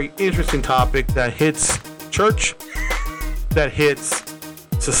a very interesting topic that hits church, that hits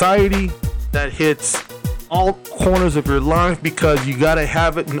society, that hits all corners of your life, because you got to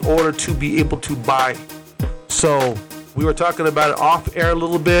have it in order to be able to buy. So we were talking about it off air a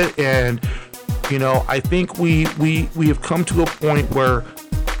little bit, and I think we have come to a point where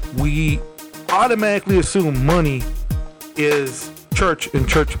we automatically assume money is church and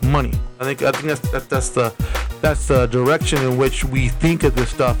church money. I think that's the direction in which we think of this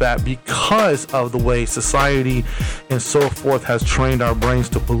stuff at, because of the way society and so forth has trained our brains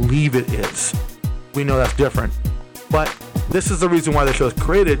to believe it is. We know that's different, but this is the reason why the show is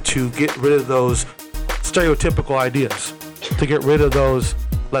created, to get rid of those stereotypical ideas, to get rid of those.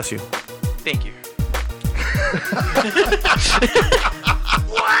 Bless you. Thank you.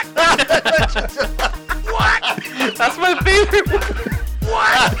 What? That's my favorite.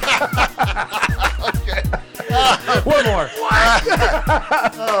 What? Okay. One more.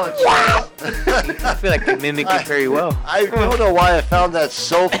 I feel like they mimic it very well. I don't know why I found that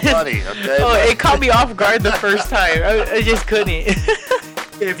so funny. Okay. Oh, it caught me off guard the first time. I just couldn't.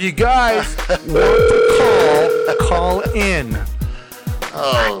 If you guys want to call in.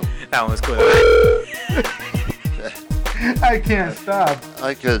 Oh. That one was cool. I can't stop.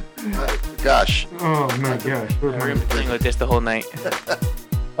 I could. Gosh. Oh my gosh. We're gonna be playing with this the whole night.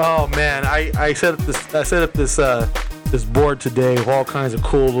 Oh man, I set up this board today with all kinds of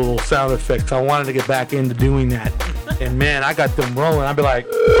cool little sound effects. I wanted to get back into doing that, and man, I got them rolling. I'd be like,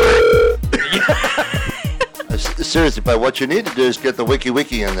 Seriously, but what you need to do is get the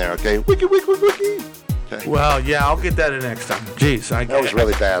wiki in there, okay? Wiki. Okay. Well, yeah, I'll get that in next time. Jeez, That was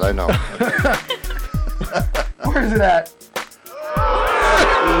really bad. I know. Where is it at?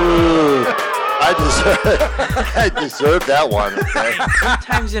 I deserve that one. Okay? 3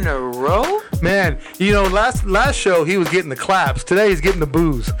 times in a row? Man, you know, last show he was getting the claps. Today he's getting the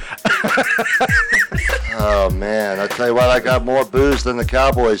booze. Oh man, I tell you what, I got more booze than the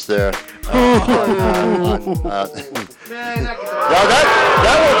Cowboys there. No, that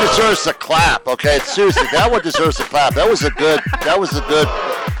one deserves a clap. Okay, seriously, that one deserves a clap. That was a good.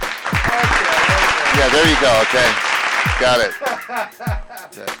 Yeah, there you go. Okay, got it.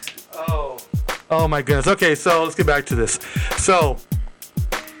 Okay. Oh my goodness. Okay, so let's get back to this. So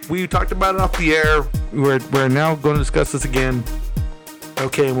we talked about it off the air. We're now going to discuss this again.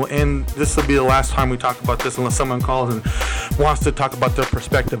 Okay, well, and this will be the last time we talk about this unless someone calls and wants to talk about their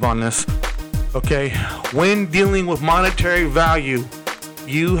perspective on this. Okay, when dealing with monetary value,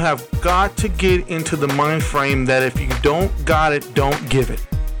 you have got to get into the mind frame that if you don't got it, don't give it.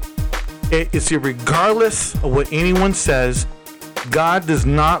 It's regardless of what anyone says. God does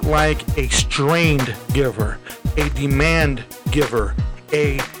not like a strained giver, a demand giver,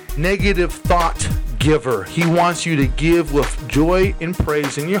 a negative thought giver. He wants you to give with joy and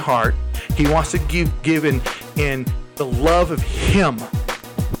praise in your heart. He wants to give in the love of Him.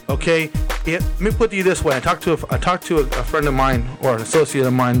 Okay, let me put it to you this way. I talked to a friend of mine or an associate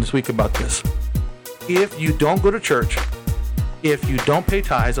of mine this week about this. If you don't go to church, if you don't pay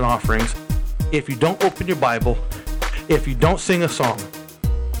tithes and offerings, if you don't open your Bible, if you don't sing a song,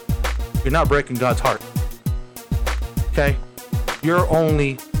 you're not breaking God's heart. Okay, you're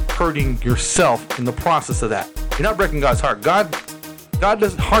only hurting yourself in the process of that. You're not breaking God's heart. God's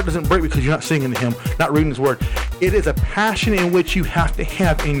heart doesn't break because you're not singing to Him, not reading His Word. It is a passion in which you have to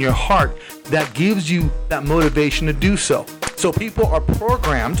have in your heart that gives you that motivation to do so. So people are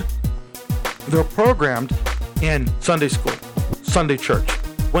programmed. They're programmed in Sunday school, Sunday church,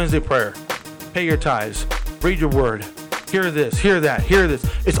 Wednesday prayer, pay your tithes, read your Word, hear this, hear that, hear this.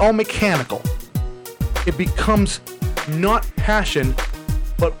 It's all mechanical. It becomes not passion,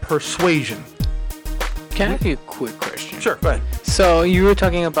 but persuasion. Can I ask you a quick question? Sure, go ahead. So you were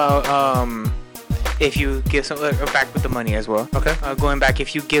talking about if you give some back with the money as well. Okay. Going back,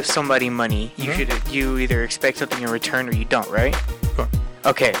 if you give somebody money, you either expect something in return or you don't, right? Sure.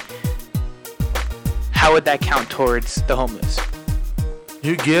 Okay. How would that count towards the homeless?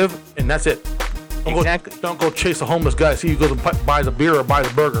 You give, and that's it. Exactly. Don't go chase a homeless guy. See, he goes and buys a beer or buys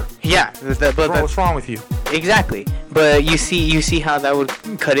a burger. Yeah. What's wrong with you? Exactly. But you see how that would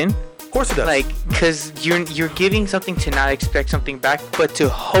cut in? Of course it does. Like, because you're giving something to not expect something back, but to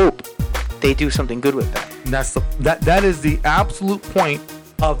hope they do something good with that. And that is the absolute point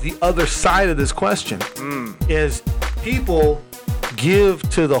of the other side of this question. Is people give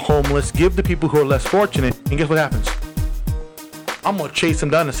to the homeless, give to people who are less fortunate, and guess what happens? I'm gonna chase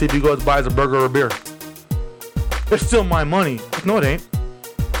him down and see if he goes and buys a burger or a beer. It's still my money. No, it ain't.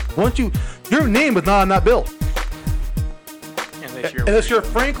 Once your name is not on that bill. Unless you're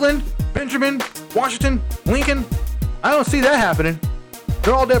Franklin, Benjamin, Washington, Lincoln. I don't see that happening.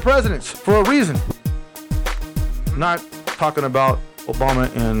 They're all dead presidents for a reason. I'm not talking about Obama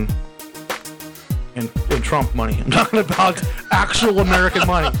and Trump money. I'm talking about actual American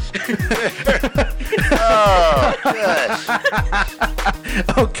money. Oh, gosh.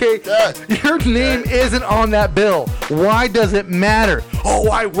 Okay, your name isn't on that bill. Why does it matter? Oh,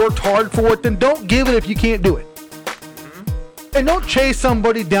 I worked hard for it. Then don't give it if you can't do it. And don't chase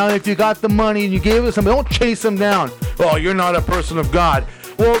somebody down if you got the money and you gave it to somebody. Don't chase them down. Oh, you're not a person of God.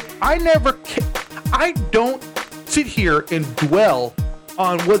 Well, I don't sit here and dwell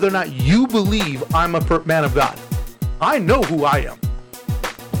on whether or not you believe I'm a man of God. I know who I am.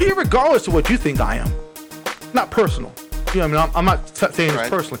 Regardless of what you think I am. Not personal. You know what I mean? I'm not saying this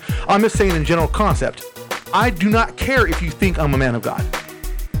personally. I'm just saying in general concept. I do not care if you think I'm a man of God.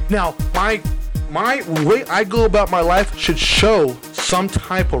 Now, my way I go about my life should show some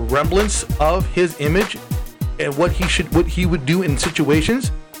type of remnants of His image and what He would do in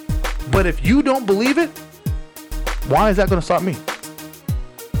situations. But if you don't believe it, why is that going to stop me?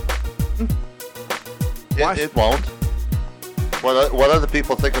 It won't. What other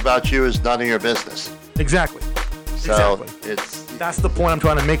people think about you is none of your business. Exactly. So that's the point I'm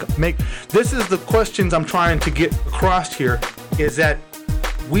trying to make. This is the questions I'm trying to get across here, is that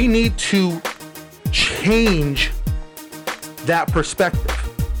we need to change that perspective.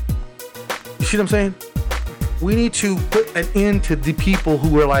 You see what I'm saying? We need to put an end to the people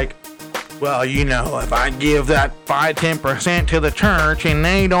who are like, well, you know, if I give that 5-10% to the church and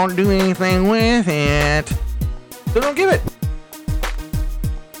they don't do anything with it, they don't give it.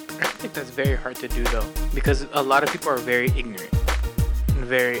 think that's very hard to do though, because a lot of people are very ignorant and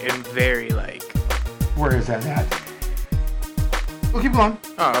very like. Where is that at? We'll keep going.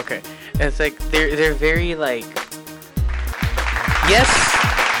 Oh, okay. It's like they're very like, yes,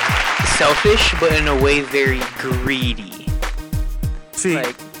 selfish, but in a way very greedy. See,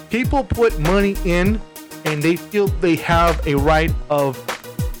 Like- people put money in, and they feel they have a right of,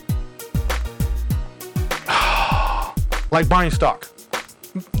 like buying stock.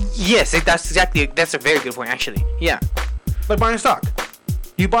 Yes, that's a very good point actually. Yeah. Like buying stock.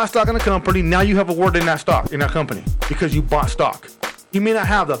 You buy stock in a company, now you have a word in that stock, in that company, because you bought stock. You may not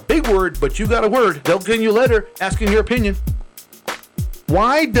have the big word, but you got a word. They'll send you a letter asking your opinion.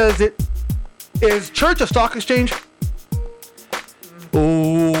 Why is church a stock exchange?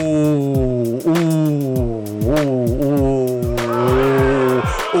 Ooh.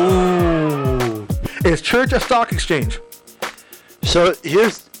 Is church a stock exchange? So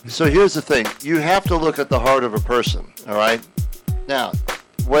here's the thing. You have to look at the heart of a person. All right. Now,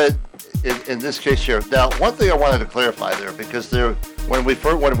 in this case here. Now, one thing I wanted to clarify there, because when we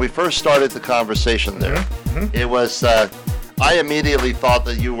first started the conversation there, it was I immediately thought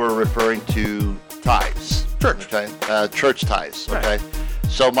that you were referring to tithes. Church. Okay. Church tithes. Right. Okay.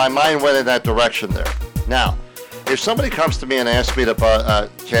 So my mind went in that direction there. Now, if somebody comes to me and asks me to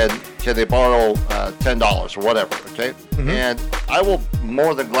can they borrow $10 or whatever, okay, and I will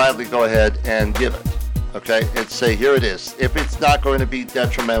more than gladly go ahead and give it. Okay, and say, here it is. If it's not going to be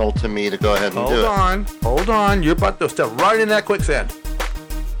detrimental to me to go ahead and do it. Hold on. You're about to step right in that quicksand.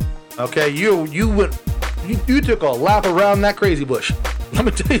 Okay, you took a lap around that crazy bush. Let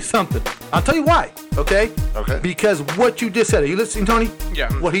me tell you something. I'll tell you why. Okay. Okay. Because what you just said. Are you listening, Tony?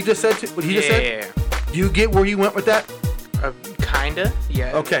 Yeah. What he just said. Yeah. You get where you went with that? Kinda.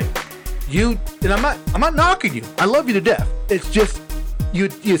 Yeah. Okay. And I'm not knocking you. I love you to death. It's just you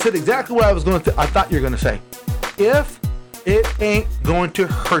said exactly what I thought you were going to say. If it ain't going to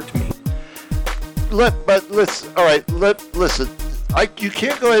hurt me. Listen. You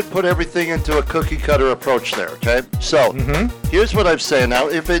can't go ahead and put everything into a cookie cutter approach there. Okay. So here's what I'm saying now.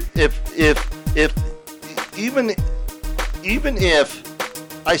 Even if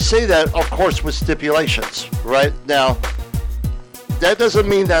I say that, of course, with stipulations, right? Now, that doesn't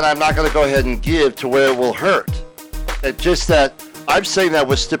mean that I'm not going to go ahead and give to where it will hurt. It's just that I'm saying that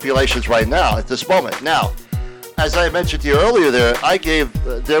with stipulations right now at this moment. Now, as I mentioned to you earlier there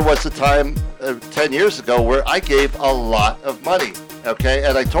was a time 10 years ago where I gave a lot of money, okay?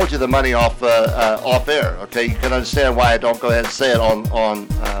 And I told you the money off air, okay? You can understand why I don't go ahead and say it why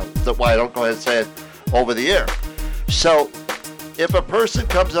I don't go ahead and say it over the air. So, if a person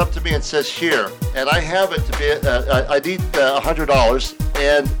comes up to me and says, here, and I have it to be, I need $100,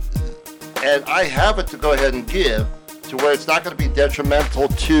 and I have it to go ahead and give to where it's not going to be detrimental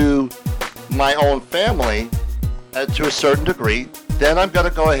to my own family to a certain degree, then I'm going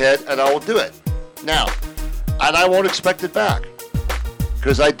to go ahead and I will do it. Now, and I won't expect it back,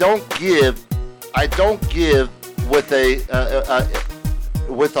 because I don't give with the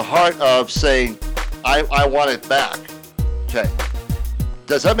heart of saying, I want it back. Okay.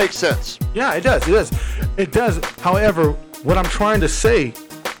 Does that make sense? Yeah, it does. It does. However, what I'm trying to say,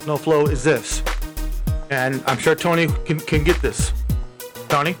 NoFlo, is this. And I'm sure Tony can get this.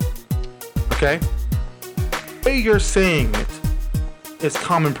 Tony? Okay? The way you're saying it is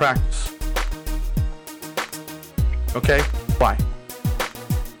common practice. Okay? Why?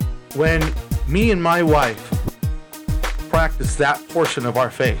 When me and my wife practice that portion of our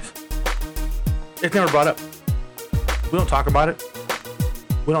faith, it's never brought up. We don't talk about it.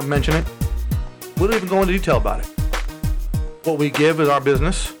 We don't mention it. We don't even go into detail about it. What we give is our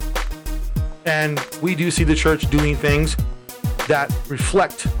business. And we do see the church doing things that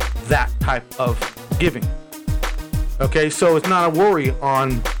reflect that type of giving. Okay, so it's not a worry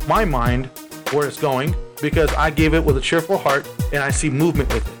on my mind where it's going, because I gave it with a cheerful heart and I see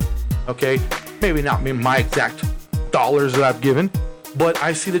movement with it. Okay, maybe not my exact dollars that I've given, but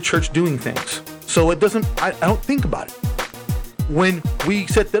I see the church doing things. So it doesn't, I don't think about it. When we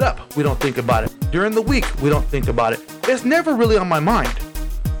set that up, we don't think about it. During the week, we don't think about it. It's never really on my mind.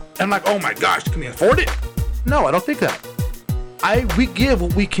 I'm like, oh my gosh, can we afford it? No, I don't think that. We give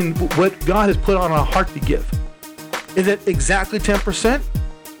what we can, what God has put on our heart to give. Is it exactly 10%?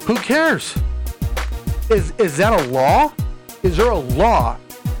 Who cares? Is that a law? Is there a law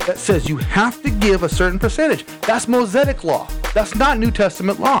that says you have to give a certain percentage? That's Mosaic law. That's not New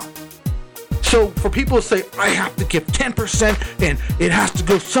Testament law. So for people to say, I have to give 10% and it has to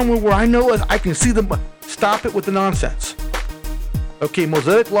go somewhere where I know I can see them, stop it with the nonsense. Okay,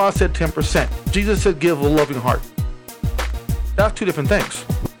 Mosaic law said 10%. Jesus said give a loving heart. That's two different things.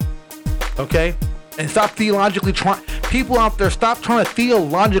 Okay? And stop theologically trying. People out there, stop trying to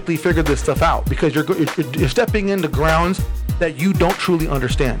theologically figure this stuff out, because you're stepping into grounds that you don't truly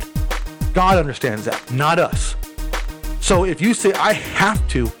understand. God understands that, not us. So if you say I have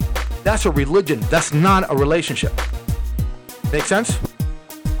to, that's a religion. That's not a relationship. Make sense?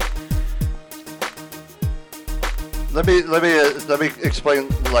 Let me explain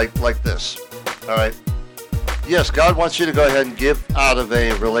like this. All right. Yes, God wants you to go ahead and give out of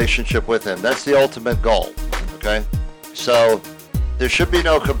a relationship with Him. That's the ultimate goal. Okay. So there should be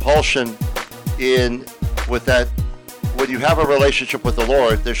no compulsion with that. When you have a relationship with the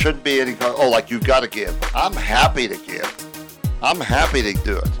Lord, there shouldn't be any, like you've got to give. I'm happy to give. I'm happy to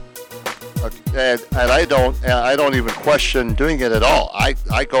do it. Okay. And I don't even question doing it at all. I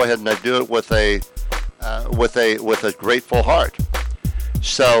go ahead and I do it with a grateful heart.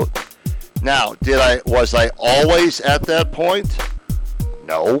 So now, was I always at that point?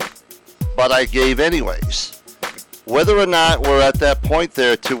 No, but I gave anyways. Whether or not we're at that point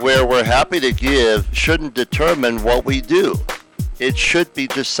there to where we're happy to give shouldn't determine what we do. It should be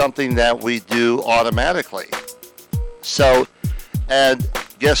just something that we do automatically. So, and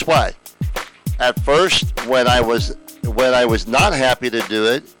guess what? At first, when I was not happy to do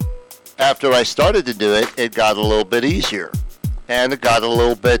it, after I started to do it, it got a little bit easier. And it got a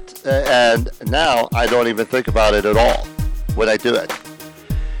little bit, and now I don't even think about it at all when I do it.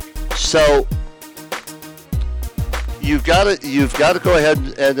 So you've got to go ahead,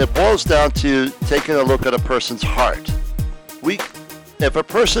 and it boils down to taking a look at a person's heart. If a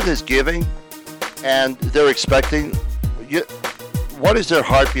person is giving and they're expecting, what is their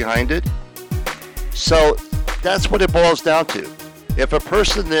heart behind it? So that's what it boils down to. If a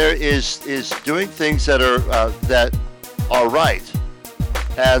person there is doing things that are right,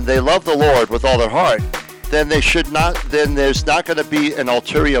 and they love the Lord with all their heart, then there's not going to be an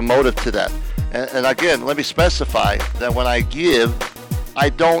ulterior motive to that. And again, let me specify that when I give, I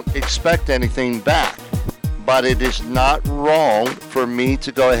don't expect anything back. But it is not wrong for me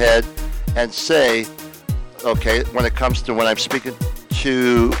to go ahead and say, okay, when it comes to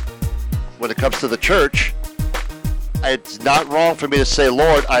the church, it's not wrong for me to say,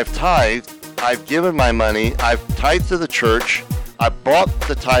 Lord, I've tithed, I've given my money, I've tithed to the church, I brought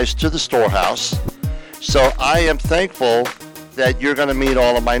the tithes to the storehouse, so I am thankful that you're going to meet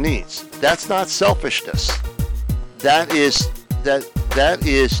all of my needs. That's not selfishness. That is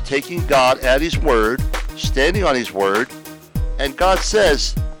taking God at His word, standing on His word, and God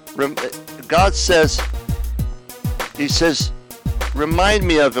says, He says, remind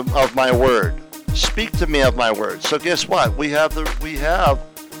me of my word. Speak to me of my word. So guess what? We have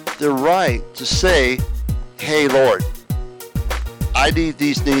the right to say, hey, Lord, I need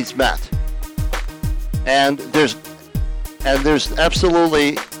these needs met. And there's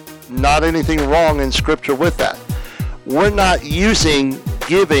absolutely not anything wrong in Scripture with that. We're not using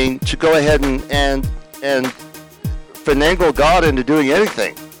giving to go ahead and finagle God into doing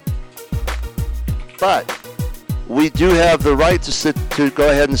anything. But we do have the right to go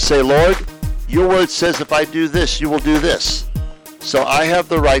ahead and say, Lord, your word says if I do this, you will do this. So I have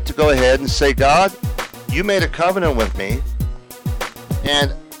the right to go ahead and say, God, you made a covenant with me,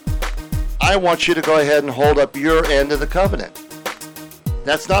 and I want you to go ahead and hold up your end of the covenant.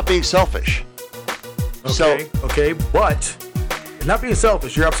 That's not being selfish. Okay, but not being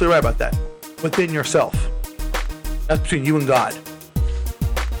selfish, you're absolutely right about that. Within yourself. That's between you and God.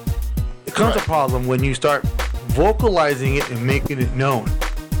 It becomes a problem when you start vocalizing it and making it known.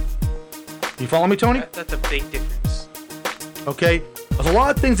 You follow me, Tony? That's a big difference. Okay? There's a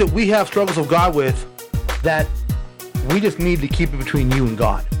lot of things that we have struggles of God with that we just need to keep it between you and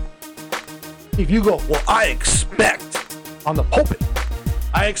God. If you go, well, I expect on the pulpit,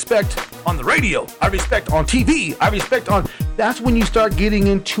 I expect on the radio, I respect on TV, I respect on... That's when you start getting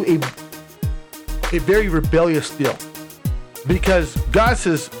into a very rebellious deal. Because God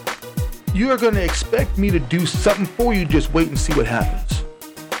says, you are going to expect me to do something for you, just wait and see what happens.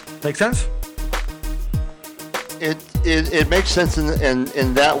 Make sense? It makes sense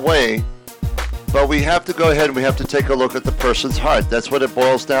in that way, but we have to go ahead and we have to take a look at the person's heart. That's what it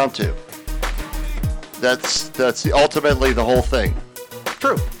boils down to. That's ultimately the whole thing.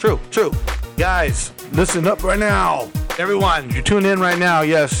 True. Guys, listen up right now. Everyone, you're tuning in right now.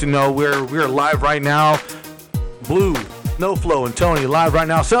 Yes, we're live right now. Blue, NoFlo, and Tony live right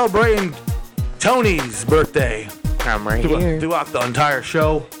now celebrating Tony's birthday. I'm right here. Throughout the entire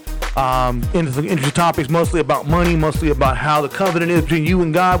show. Interesting topics, mostly about money, mostly about how the covenant is between you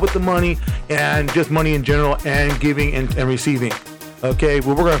and God with the money, and just money in general, and giving and receiving. Okay,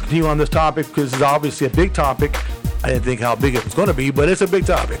 well, we're going to continue on this topic because it's obviously a big topic. I didn't think how big it was going to be, but it's a big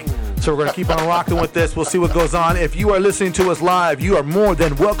topic. So we're going to keep on rocking with this. We'll see what goes on. If you are listening to us live, you are more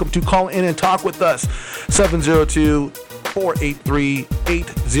than welcome to call in and talk with us.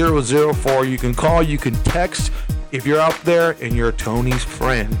 702-483-8004. You can call, you can text. If you're out there and you're Tony's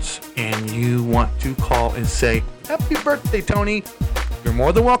friends and you want to call and say, happy birthday, Tony, you're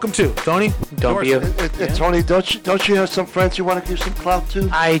more than welcome to. Tony, Don't be a... Tony, don't you have some friends you want to give some clout to?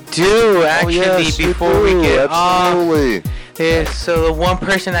 I do, actually, yes, before you we do. get Absolutely. So the one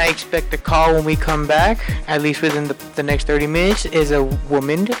person I expect to call when we come back, at least within the next 30 minutes, is a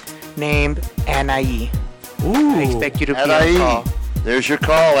woman named Anai. Ooh. I expect you to be on Anai. call. There's your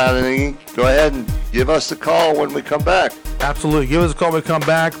call, Anthony. Go ahead and give us a call when we come back. Absolutely. Give us a call when we come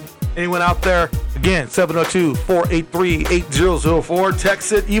back. Anyone out there, again, 702-483-8004.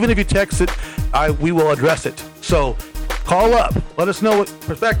 Text it. Even if you text it, we will address it. So call up. Let us know what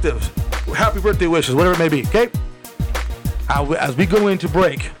perspectives, happy birthday wishes, whatever it may be. Okay? As we go into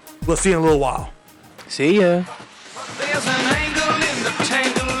break, we'll see you in a little while. See ya. There's an angle in the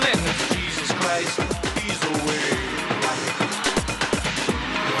tangle in Jesus Christ. He's the way.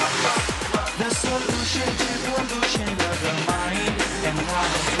 The solution to pollution of the mind and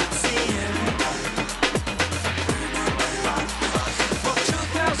heart with sin. For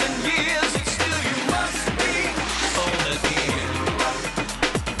 2,000 years, it's still you must be born again.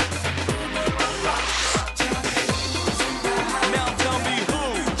 Now tell me who.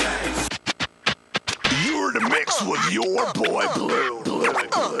 You're in the mix with your boy Blue.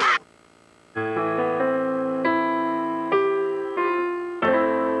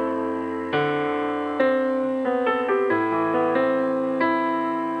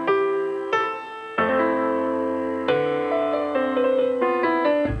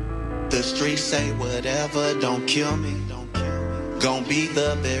 The streets say whatever, don't kill me. Gon' be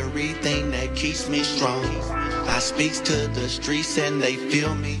the very thing that keeps me strong. I speaks to the streets and they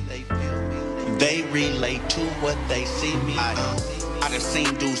feel me. They relate to what they see me on. I done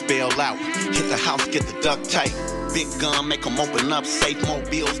seen dudes bail out, hit the house, get the duct tape. Big gun, make 'em open up, safe more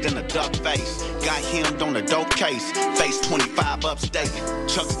bills than a duck face. Got him on a dope case, face 25 upstate.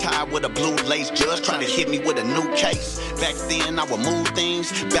 Chucks tied with a blue lace, judge trying to hit me with a new case. Back then I would move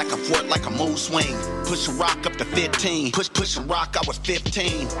things, back and forth like a mood swing. Push a rock up to 15, push a rock, I was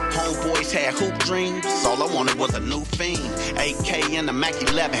 15. Homeboys had hoop dreams, all I wanted was a new fiend. AK and a Mac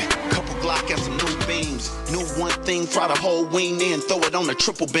 11, couple Glock and some new beams. Knew one thing, fry the whole wing, then throw it on a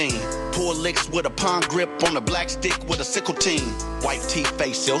triple beam. Pull licks with a pond grip on a black stick with a sickle team. White teeth,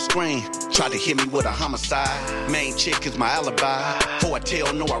 face, still screen. Tried to hit me with a homicide. Main chick is my alibi. For I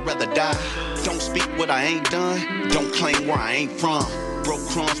tell, no, I'd rather die. Don't speak what I ain't done. Don't claim where I ain't from. Broke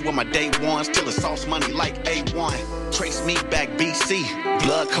crumbs with my day ones till the sauce money like A1. Trace me back BC.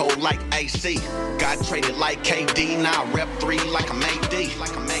 Blood cold like AC. Got traded like KD. Now I rep 3 like I'm AD.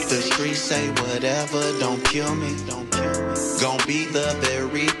 The streets say whatever, don't kill me. Gon' be the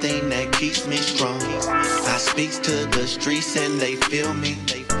very thing that keeps me strong. I speaks to the streets and they feel me.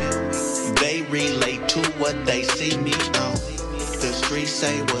 They relate to what they see me on. The streets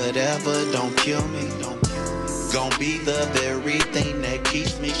say whatever, don't kill me. Gon' be the very thing that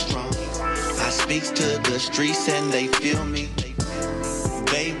keeps me strong. I speaks to the streets and they feel me.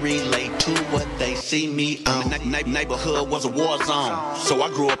 They relate to what they see me on. Neighborhood was a war zone, so I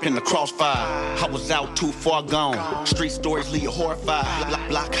grew up in the crossfire. I was out too far gone. Street stories leave you horrified.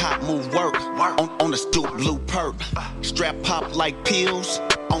 Block hot, move work. On the stoop, blue perk. Strap pop like pills.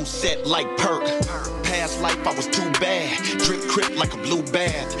 On set like perk. Past life I was too bad. Drip crip like a blue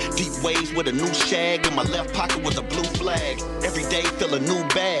bath. Deep waves with a new shag. In my left pocket was a blue flag. Every day fill a new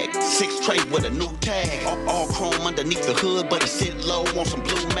bag. 6 tray with a new tag. All chrome underneath the hood, but it sit low on some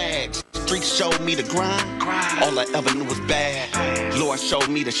blue mags. Streets showed me the grind. All I ever knew was bad. Lord showed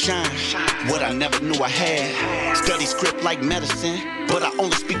me the shine. What I never knew I had. Study script like medicine, but I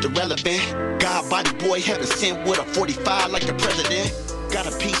only speak the relevant. God body boy heaven sent with a 45 like the president. Got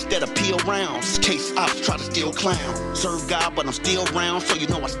a piece that appeal rounds. Case ops try to steal clown. Serve God, but I'm still round, so you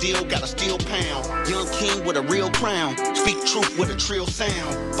know I still got a steel pound. Young king with a real crown. Speak truth with a trill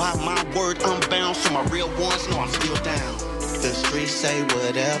sound. By my word, I'm bound, so my real ones know I'm still down. The streets say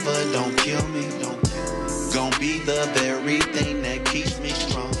whatever, don't kill me. Gon' be the very thing that keeps me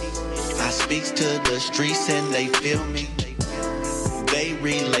strong. I speaks to the streets and they feel me. They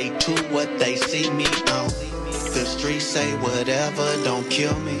relate to what they see me on. The streets say whatever, don't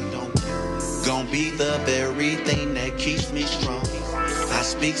kill me. Gon' be the very thing that keeps me strong. I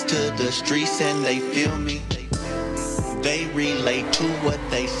speaks to the streets and they feel me. They relate to what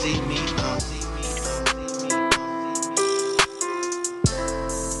they see me on.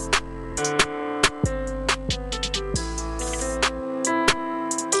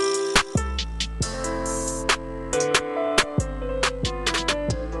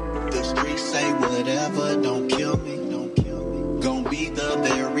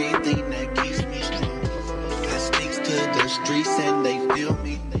 feel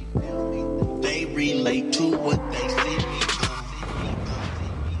me. They relate to what they see me.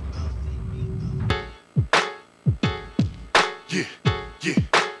 Yeah, yeah,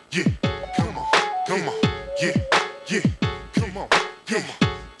 yeah. Come on, yeah, yeah. Come on,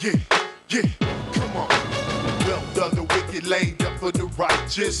 yeah, yeah. Come on. Well, the wicked laid up for the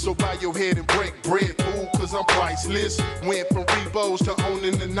righteous. So bow your head and break bread, fool, cause I'm priceless. Went from Rebos to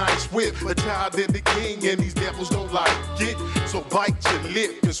owning a nice whip. A child of the king and these devils don't like it. So bite your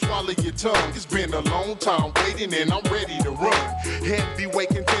lip and swallow your tongue. It's been a long time waiting and I'm ready to run. Heavyweight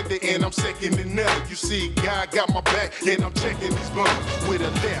contender and I'm second to none. You see, God got my back and I'm checking these bums. With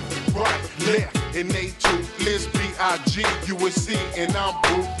a left, right, left, and they toothless. B-I-G-U-S-C and I'm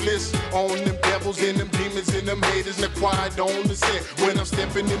ruthless. On them devils and them demons and them haters. And the quiet on the set when I'm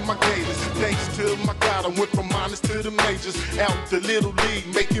stepping in my gators. Thanks to my God, I went from minors to the majors. Out the little league,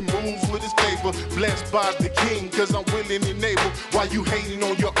 making moves with his paper. Blessed by the king, cause I'm willing and able. While you hating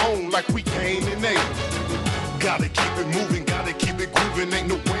on your own like we can't enable. Gotta keep it moving, gotta keep it grooving. Ain't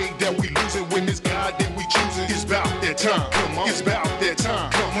no way that we losing when it's God that we choosing. It's about that time, come on. It's about that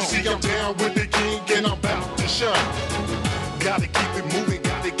time, come on. You see, I'm down with the king and I'm about to shine. Gotta keep it moving,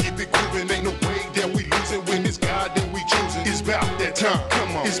 gotta keep it grooving. Ain't no way that we losing when it's God that we choosing. It's about that time,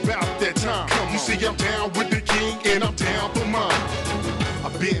 come on. It's about that time, come on. You see, I'm down with the king and I'm down for mine.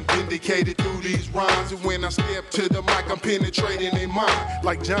 I've been vindicated through these rhymes, and when I step to the mic, I'm penetrating their mind.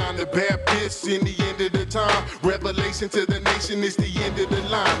 Like John the Baptist in the end of the time. Revelation to the nation is the end of the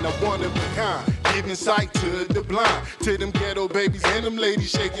line. Now one of a kind, giving sight to the blind. To them ghetto babies and them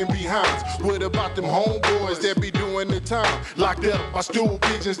ladies shaking behinds. What about them homeboys that be doing the time? Locked up by stool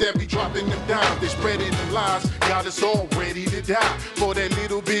pigeons that be dropping them dimes. They spreading them lies, got us all ready to die. For that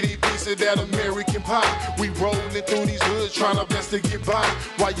little bitty piece of that American pie. We rolling through these hoods trying our best to get by.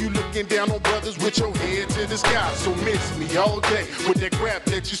 While you looking down on brothers with your head to the sky. So miss me all day with that crap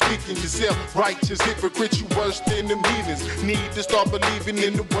that you speaking yourself. Righteous hypocrite, you worse than them heathens. Need to start believing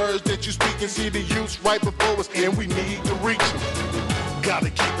in the words that you speak and see the youth right before us, and we need to reach them. Gotta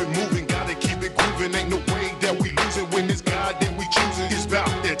keep it moving, gotta keep it grooving. Ain't no way that we losing when it's God that we choosing. It's about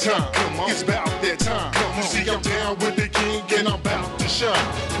that time, come on. It's about that time, come on. You see, I'm down with the king and I'm about to shine.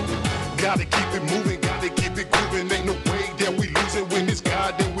 Gotta keep it moving, gotta keep it grooving. Ain't no way that we losing when it's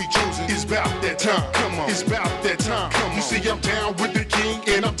God that we choosing. It's about that time, come on. It's about that time, come on. You see, I'm down with the king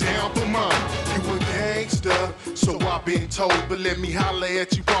and I'm down for mine. You a gangster, so I've been told, but let me holler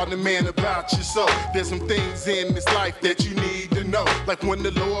at you, partner, man, about your soul. There's some things in this life that you need to know. Like when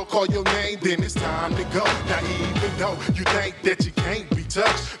the Lord call your name, then it's time to go. Now even though you think that you can't be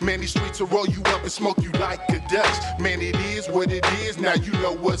touched, man, these streets will roll you up and smoke you like a Dutch. Man, it is what it is, now you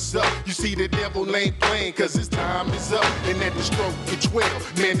know what's up. You see the devil ain't playing, cause his time is up. And at the stroke of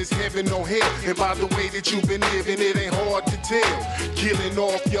 12, man, it's heaven or hell. And by the way that you've been living, it ain't hard to tell. Killing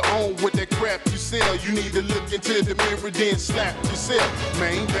off your own with that crap you sell. You need to look into the mirror, then slap yourself.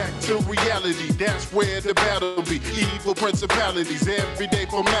 Man, back to reality, that's where the battle be. Evil principalities, everyday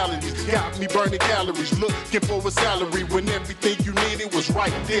formalities. Got me burning calories, looking for a salary when everything you needed was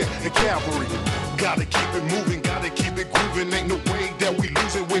right there in Calvary. Gotta keep it moving, gotta keep it grooving. Ain't no way that we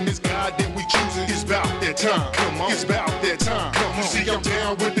losing when it's God that we choosing. It's about that time, come on. It's about that time, come on. You see, I'm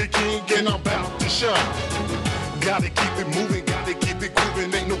down with the king and I'm about to shine. Gotta keep it moving, gotta keep it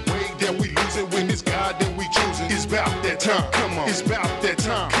grooving. Ain't no way that we losing when it's God that we choosing. It's about that time, come on. It's about that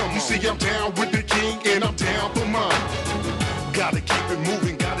time, come on. You see, I'm down with the king and I'm down for mine. Gotta keep it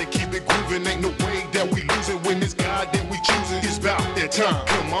moving, gotta keep it grooving. Ain't no way that we losing when it's God that we choosing. It's about that time,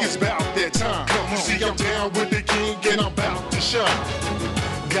 come on. It's about that time, come on. You see, I'm down with the king and I'm about to shine.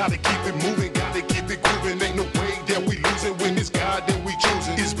 Gotta keep it moving, gotta keep it grooving. Ain't no way that we losing when it's God that we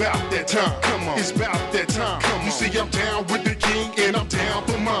choosing. It's about that time, come on. It's about that time, come on. You see, I'm down with the king and I'm down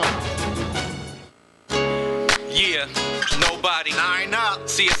for mine. Yeah, nobody. Nine up.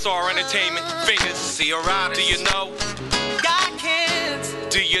 CSR Entertainment. Fingers. See your riders. Do you know? God kids.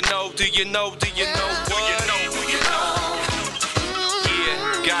 Do you know? Do you know? Do you know? Do you know? Do you know?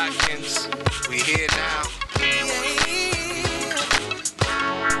 Yeah, Godkins. We here now.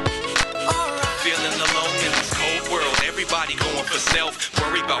 Feeling alone in this cold world. Everybody going for self.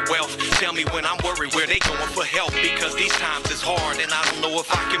 Worry about wealth. Tell me when I'm worried where they going for help. Because these times is hard. And I don't know if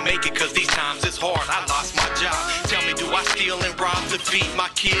I can make it. Cause these times is hard. I lost my job. Tell me, do I steal and rob to feed my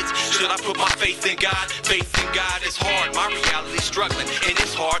kids? Should I put my faith in God? Faith in God is hard. My reality's struggling. And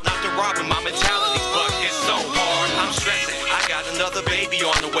it's hard not to rob when my mentality's bugged. It's so hard. I'm stressing. I got another baby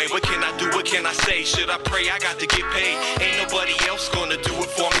on the way. What can I do? What can I say? Should I pray? I got to get paid. Ain't nobody else gonna do it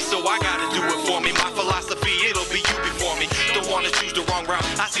for me. So I gotta do it for me. My philosophy, it'll be you before me. Don't wanna choose the wrong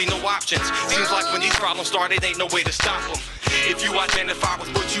route. I see no options. Seems like when these problems start, it ain't no way to stop them. If you identify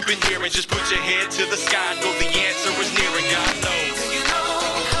with what you've been hearing, just put your head to the sky. Know the answer is near and God knows. You know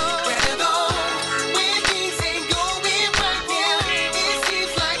where to go when things ain't going right. Yeah, it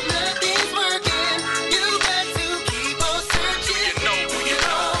seems like nothing's working. You got to keep on searching. You know where to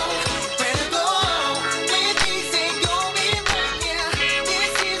go when things ain't going right. Yeah,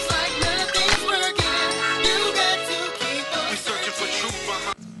 it seems like nothing's working. You got to keep on We searching for truth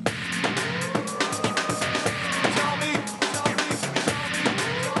behind.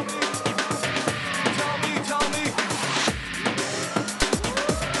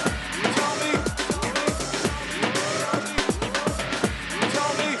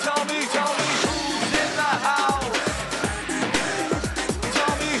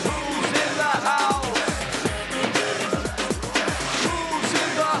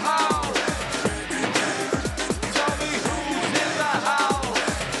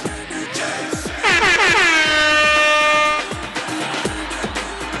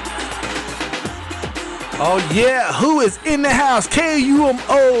 Oh yeah, who is in the house?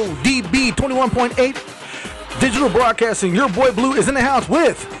 KUMODB 21.8 Digital Broadcasting. Your boy Blue is in the house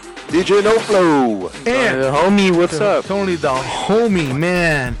with DJ NoFlo. and homie, what's up? TonyDaHomie,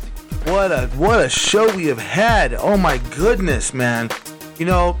 man. What a show we have had. Oh my goodness, man. You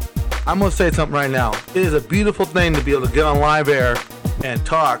know, I'm gonna say something right now. It is a beautiful thing to be able to get on live air and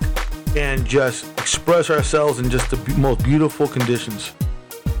talk and just express ourselves in just the most beautiful conditions.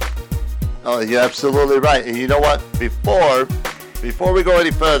 Oh, you're absolutely right. And you know what? Before we go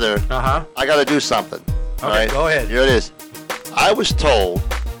any further, I got to do something. Okay, all right? go ahead. Here it is. I was told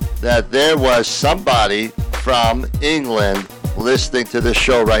that there was somebody from England listening to this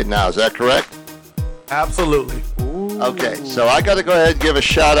show right now. Is that correct? Absolutely. Okay, so I got to go ahead and give a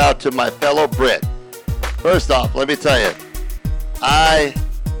shout out to my fellow Brit. First off, let me tell you, I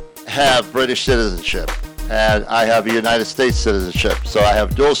have British citizenship. And I have a United States citizenship, so I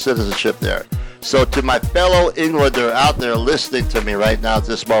have dual citizenship there. So to my fellow Englander out there listening to me right now at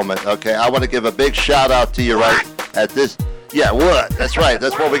this moment, okay, I want to give a big shout out to you right at this. Yeah, what? That's right.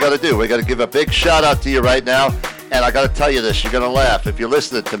 That's what we got to do. We got to give a big shout out to you right now. And I got to tell you this. You're going to laugh if you're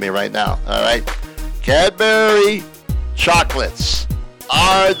listening to me right now. All right. Cadbury chocolates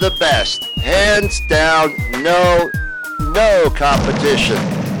are the best. Hands down, no competition.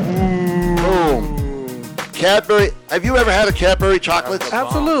 Boom. Cadbury, have you ever had a Cadbury chocolate?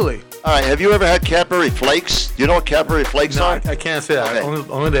 Absolutely. All right, have you ever had Cadbury Flakes? Do you know what Cadbury Flakes No, are? I can't say that.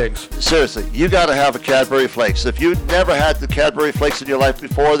 Okay. Only the eggs. Seriously, you got to have a Cadbury Flakes. If you've never had the Cadbury Flakes in your life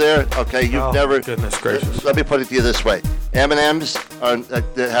before there, okay, you've never... Goodness gracious. Let me put it to you this way. M&M's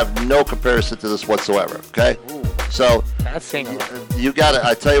they have no comparison to this whatsoever, okay? Ooh. So... That's saying a lot. You got to,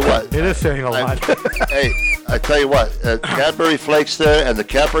 I tell you what... It is saying a lot. Hey, I tell you what, Cadbury Flakes there and the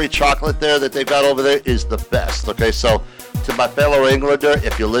Cadbury chocolate there that they've got over there is the best, okay? So, to my fellow Englander,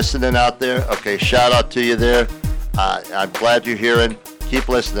 if you're listening out there, okay, shout out to you there. I'm glad you're hearing. Keep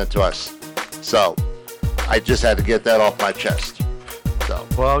listening to us. So, I just had to get that off my chest. So.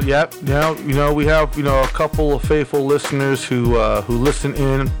 Well, yep. You know, we have a couple of faithful listeners who listen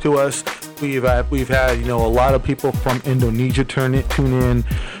in to us. We've had a lot of people from Indonesia tune in.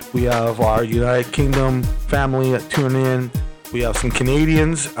 We have our United Kingdom family that tune in. We have some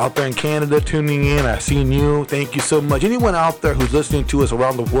Canadians out there in Canada tuning in. I've seen you. Thank you so much. Anyone out there who's listening to us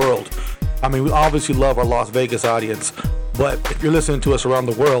around the world. I mean, we obviously love our Las Vegas audience, but if you're listening to us around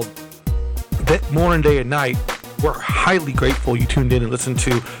the world, morning, day, and night, we're highly grateful you tuned in and listened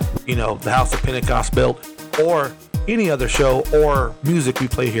to, the House of Pente50st built or any other show or music we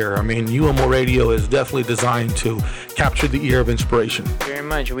play here. I mean, UMO Radio is definitely designed to capture the ear of inspiration. Very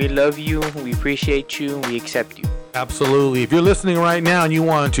much. We love you. We appreciate you. We accept you. Absolutely. If you're listening right now and you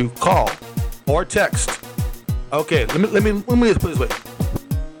want to call or text, okay, let me just put it this way.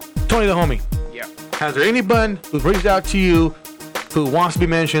 TonyDaHomie. Yeah. Has there anyone who's reached out to you who wants to be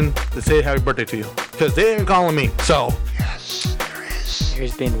mentioned to say happy birthday to you? Because they ain't calling me. So. Yes, there is.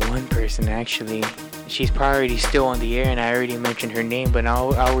 There's been one person actually. She's probably still on the air, and I already mentioned her name, but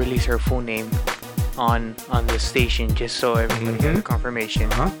I'll release her full name on the station just so everybody has a confirmation.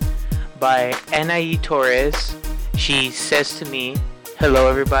 By Anaí Torres. She says to me, "Hello,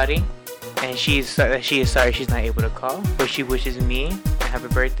 everybody," and she is sorry she's not able to call, but she wishes me a happy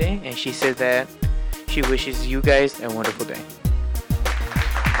birthday, and she said that she wishes you guys a wonderful day.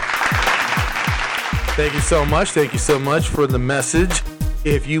 Thank you so much. Thank you so much for the message.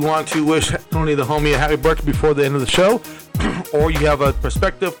 If you want to wish TonyDaHomie a happy birthday before the end of the show, or you have a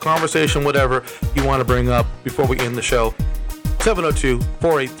perspective, conversation, whatever you want to bring up before we end the show,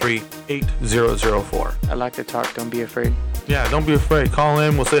 702-483-8004. I like to talk. Don't be afraid. Yeah, don't be afraid. Call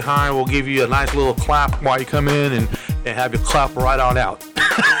in. We'll say hi. We'll give you a nice little clap while you come in and have you clap right on out.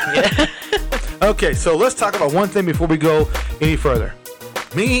 Yeah. Okay, so let's talk about one thing before we go any further.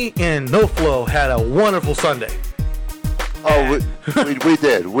 Me and NoFlo had a wonderful Sunday. Oh, we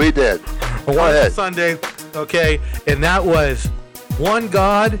did. We did. A wonderful Sunday, okay? And that was one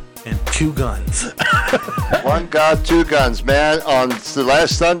God and two guns. One God, two guns, man. On the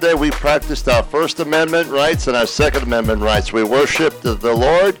last Sunday, we practiced our First Amendment rights and our Second Amendment rights. We worshiped the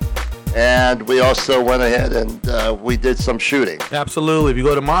Lord, and we also went ahead and we did some shooting. Absolutely. If you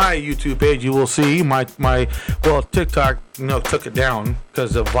go to my YouTube page, you will see my TikTok, took it down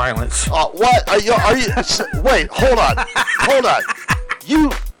because of violence. What? Are you? Wait, hold on.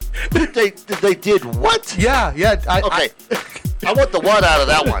 They did what? Yeah. Okay. I want the one out of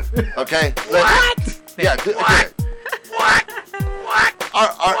that one. Okay. What? Yeah. What?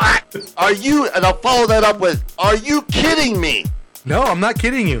 Are you? And I'll follow that up with, are you kidding me? No, I'm not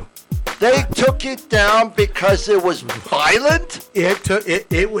kidding you. They took it down because it was violent? It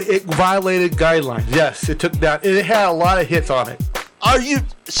violated guidelines. Yes, it took down. It had a lot of hits on it. Are you?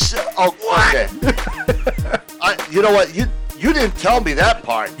 Okay. You know what? You didn't tell me that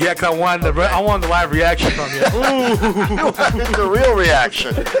part. Yeah, cause I wanted the live reaction from you. Ooh. You wanted the real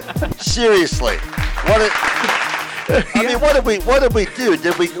reaction. Seriously. What did we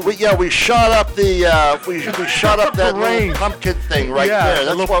do? We shot up we shot up that little pumpkin thing right there.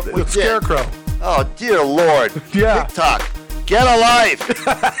 That's what we did. Scarecrow. Oh dear Lord. Yeah. TikTok. Get a life.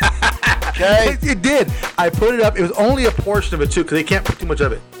 Okay. It did. I put it up. It was only a portion of it too, because they can't put too much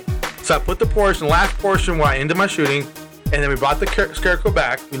of it. So I put the last portion where I ended my shooting, and then we brought the scarecrow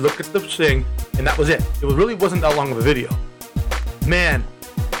back. We looked at the thing, and that was it. It wasn't that long of a video. Man,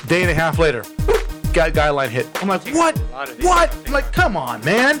 day and a half later, guideline hit. I'm like, what? What? I'm like, come on,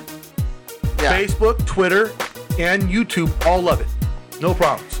 man. Yeah. Facebook, Twitter, and YouTube all love it. No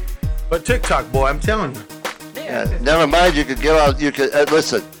problems. But TikTok, boy, I'm telling you. Yeah, never mind. You could get on. You could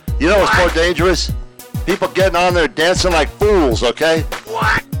listen. You know what's more dangerous? People getting on there dancing like fools. Okay.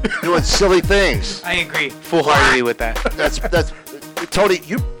 What? Doing silly things. I agree full-heartedly with that. That's Tony.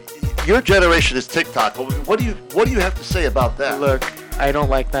 Your generation is TikTok. What do you have to say about that? Look, I don't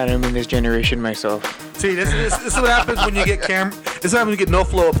like that. I'm in this generation myself. See, this is what happens when you get This is what happens when you get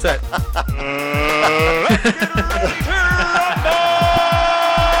NoFlo upset.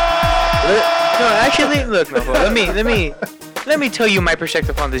 No, actually, look, NoFlo. Let me tell you my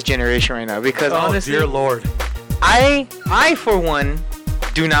perspective on this generation right now, because honestly, dear Lord, I for one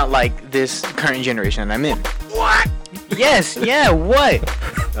do not like this current generation that I'm in. What? Yes, yeah, what?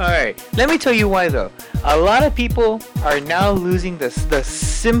 Alright, let me tell you why though. A lot of people are now losing the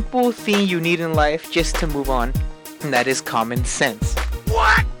simple thing you need in life just to move on, and that is common sense.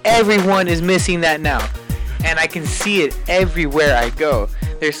 What? Everyone is missing that now, and I can see it everywhere I go.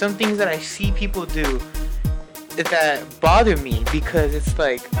 There's some things that I see people do that bother me, because it's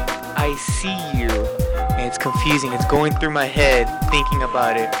like, I see you, and it's confusing. It's going through my head, thinking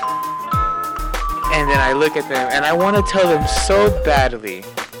about it. And then I look at them, and I want to tell them so badly.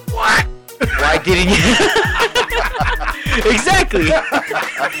 What? Why didn't you? Exactly.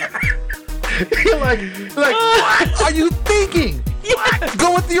 You're like, what are you thinking? Yes.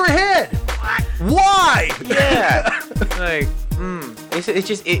 Going through your head. What? Why? Yeah. Like,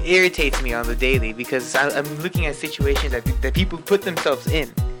 it irritates me on the daily, because I'm looking at situations that people put themselves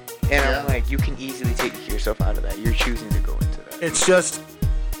in, and I'm like, you can easily take yourself out of that. You're choosing to go into that. It's just,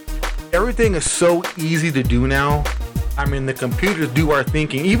 everything is so easy to do now. I mean, the computers do our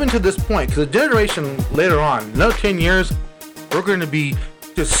thinking, even to this point, because the generation later on, another 10 years, we're going to be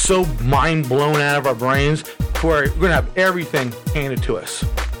just so mind blown out of our brains where we're going to have everything handed to us.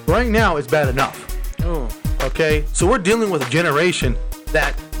 Right now, it's bad enough. Oh. Okay? So we're dealing with a generation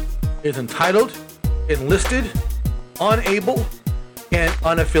that is entitled, enlisted, unable, and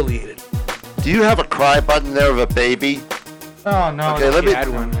unaffiliated. Do you have a cry button there of a baby? Oh, no. Okay, let me add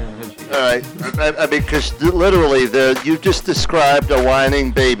one. All right. I mean, because literally, you just described a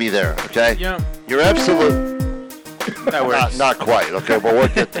whining baby there, okay? Yeah. You're absolute. That works. Not quite. Okay, well, we'll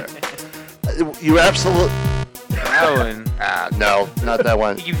get there. You absolutely. That one. No, not that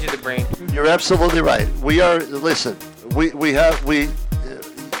one. It gives you the brain. You're absolutely right. Listen,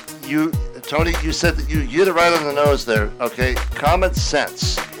 you, Tony, you said that you hit it right on the nose there, okay? Common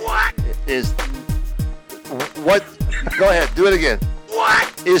sense. What? Is what? Go ahead, do it again.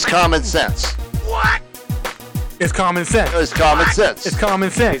 What? Is common sense. What? It's common sense. It's common sense. It's common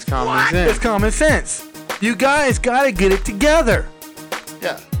sense. It's common sense. It's common sense. You guys gotta get it together.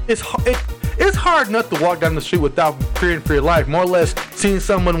 Yeah. It's hard enough to walk down the street without fearing for your life. More or less seeing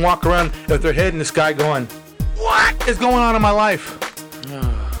someone walk around with their head in the sky going, What? is going on in my life?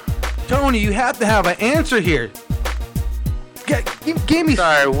 Tony, you have to have an answer here. Give me.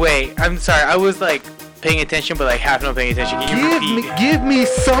 Sorry, wait. I'm sorry. I was like paying attention, but like half not paying attention. Can you repeat? Give me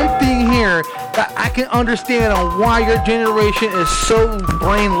something here that I can understand on why your generation is so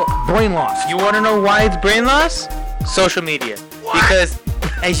brain lost. You want to know why it's brain loss? Social media. What? Because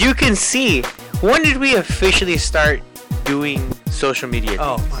as you can see, when did we officially start doing social media?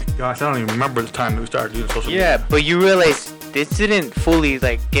 Oh my gosh, I don't even remember the time that we started doing social media. Yeah, but you realize this didn't fully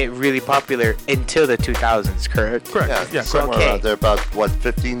like get really popular until the 2000s, correct? Correct. Yeah, somewhere around there, about what,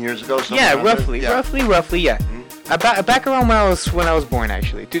 15 years ago? Yeah, roughly, yeah. roughly, yeah. Mm-hmm. Back around when I was born,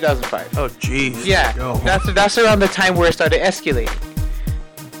 actually, 2005. Oh, jeez. Yeah, that's around the time where it started escalating.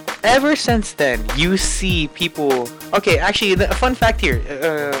 Ever since then, you see people. Okay, actually, a fun fact here: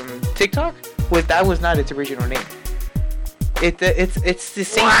 TikTok was not its original name. It's the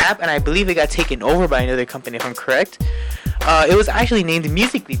same app, and I believe it got taken over by another company, if I'm correct. It was actually named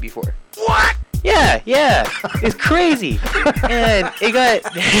Musical.ly before. What? Yeah, it's crazy. And it got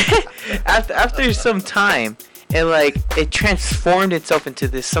after some time, it transformed itself into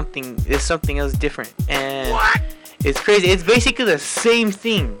this something else different. And it's crazy. It's basically the same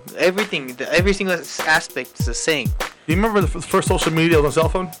thing. Every single aspect is the same. Do you remember the first social media on the cell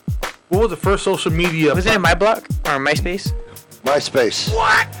phone? What was the first social media? Was it My Block or MySpace? MySpace.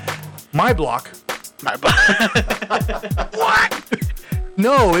 What? My Block. My Block. What?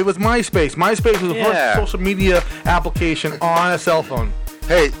 No, it was MySpace. MySpace was the first social media application on a cell phone.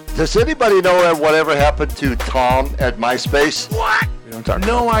 Hey, does anybody know whatever happened to Tom at MySpace? What?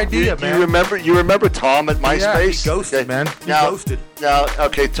 No idea, man. You remember Tom at MySpace? Yeah, he ghosted, man. He ghosted. Now,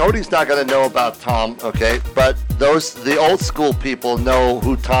 okay, Tony's not going to know about Tom, okay? But the old school people know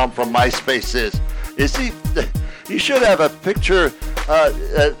who Tom from MySpace is. Is he? He should have a picture.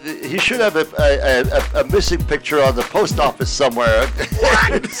 He should have a missing picture on the post office somewhere.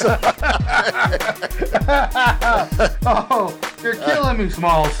 Oh, you're killing me,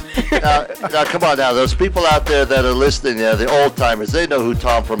 Smalls. Now, come on now. Those people out there that are listening, the old timers, they know who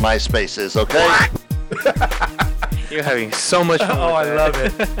Tom from MySpace is, okay? You're having so much fun. Oh, I love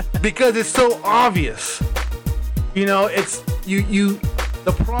it because it's so obvious. You know, it's you.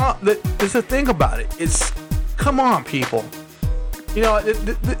 There's a thing about it. It's come on, people. You know,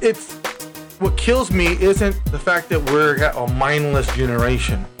 it's what kills me isn't the fact that we're a mindless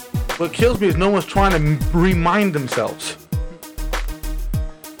generation. What kills me is no one's trying to remind themselves.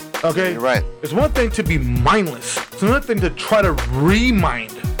 Okay? You're right. It's one thing to be mindless. It's another thing to try to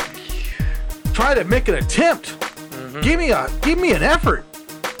remind. Try to make an attempt. Mm-hmm. Give me an effort.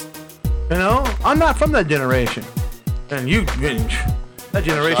 You know? I'm not from that generation. And that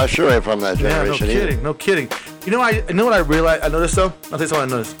generation. I sure ain't from that generation. Yeah, no kidding. You know, I know what I realized. I noticed though. I'll tell you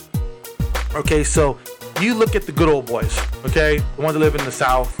something I noticed. Okay, so you look at the good old boys. Okay, the ones that live in the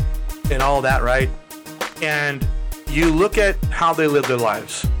South and all that, right? And you look at how they live their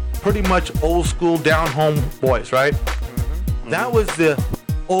lives. Pretty much old school, down home boys, right? Mm-hmm. That was the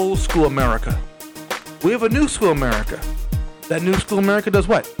old school America. We have a new school America. That new school America does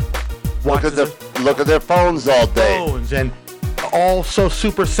what? Look at their phones all day. Phones and all so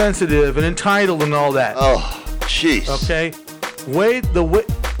super sensitive and entitled and all that. Oh, jeez. Okay,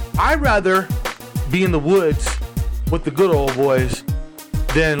 I'd rather be in the woods with the good old boys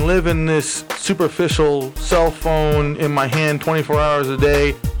than live in this superficial cell phone in my hand 24 hours a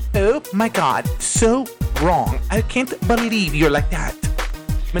day. Oh my God, so wrong. I can't believe you're like that.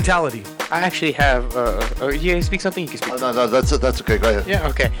 Mentality. I actually have. You speak something. You can speak. No, that's okay. Go ahead. Yeah,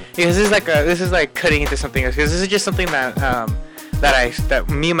 okay. Because this is like cutting into something else. Because this is just something that that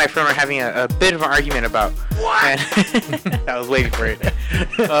me and my friend were having a bit of an argument about. What? And I was waiting for it.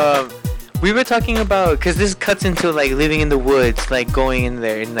 We were talking about, because this cuts into like living in the woods, like going in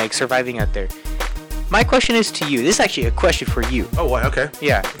there and like surviving out there. My question is to you. This is actually a question for you. Oh, what? Okay.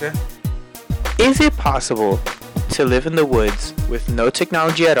 Yeah. Okay. Is it possible to live in the woods with no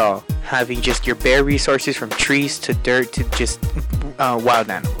technology at all, having just your bare resources from trees to dirt to just wild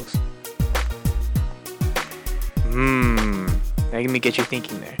animals? Now let me get you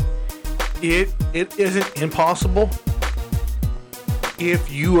thinking there. It isn't impossible if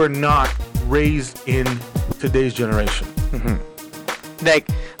you are not raised in today's generation. Mm-hmm. Like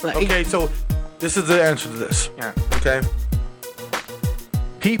okay, so this is the answer to this. Yeah. Okay.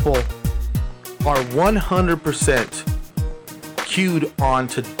 People are 100% cued on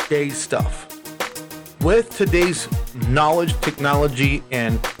today's stuff. With today's knowledge, technology,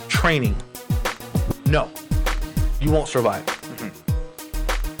 and training, no, you won't survive. Mm-hmm.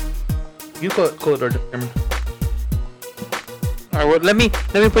 You close the door, Cameron. All right, well, let me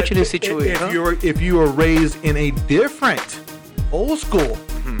put you in a situation. If you were raised in a different old school,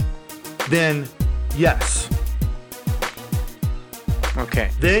 then yes. Okay.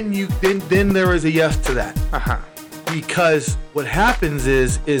 Then there is a yes to that. Because what happens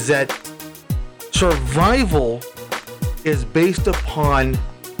is that survival is based upon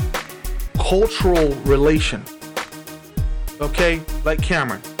cultural relation. Okay, like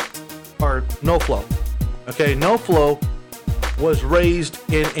Cameron or NoFlo. Okay, NoFlo was raised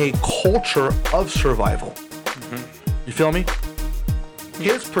in a culture of survival. You feel me?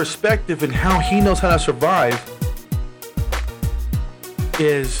 His perspective and how he knows how to survive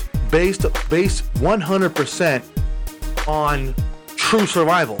is based 100% on true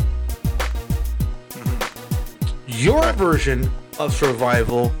survival. Your version of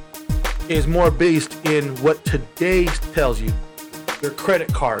survival is more based in what today tells you. Your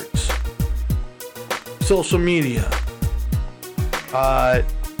credit cards, social media,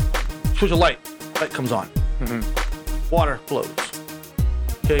 switch a light comes on, water flows.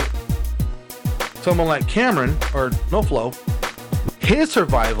 Okay, someone like Cameron or NoFlo, his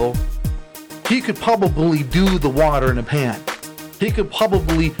survival, he could probably do the water in a pan. He could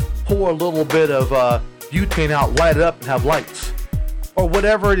probably pour a little bit of butane out, light it up, and have lights, or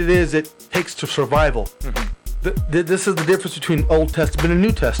whatever it is it takes to survival. This is the difference between Old Testament and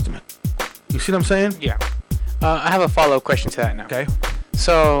New Testament. You see what I'm saying? Yeah. I have a follow-up question to that now. Okay.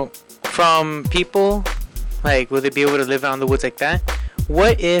 So, from people, like, will they be able to live out in the woods like that?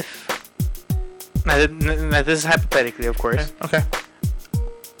 What if? Now this is hypothetically, of course. Okay.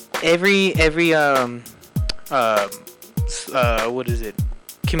 Every what is it?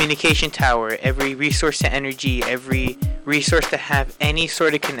 Communication tower, every resource to energy, every resource to have any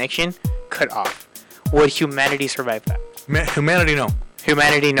sort of connection cut off. Would humanity survive that? Humanity, no.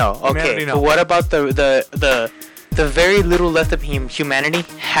 Humanity, no. Okay. Humanity, no. But what about the very little left of humanity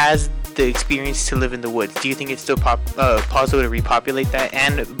has the experience to live in the woods? Do you think it's still possible to repopulate that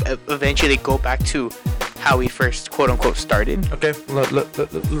and eventually go back to how we first, quote unquote, started? Okay. Let's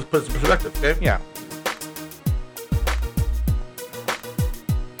put it in perspective. Okay. Yeah.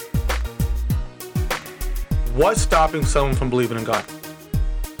 What's stopping someone from believing in God?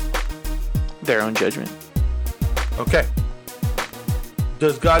 Their own judgment. Okay.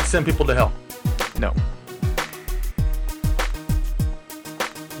 Does God send people to hell? No.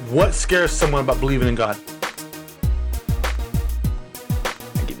 What scares someone about believing in God?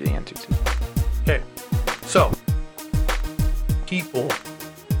 I'll give you the answer to. Okay. So, people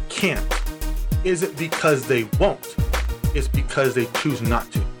can't. Is it because they won't? It's because they choose not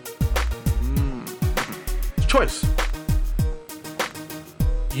to. It's a choice.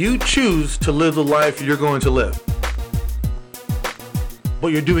 You choose to live the life you're going to live, but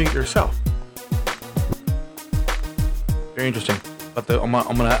you're doing it yourself. Very interesting. But I'm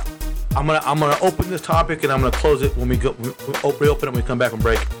gonna open this topic and I'm gonna close it when we reopen it when we come back from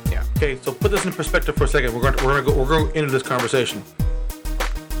break. Yeah. Okay. So put this in perspective for a second. We're going into this conversation.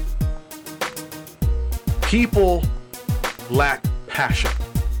 People lack passion,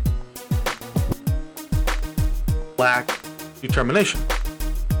 lack determination.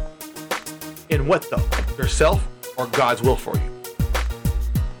 In what though? Yourself or God's will for you?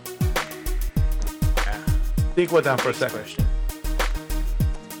 Think about that for a second.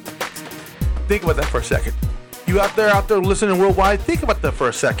 Think about that for a second. You out there listening worldwide, think about that for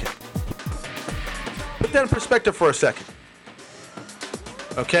a second. Put that in perspective for a second.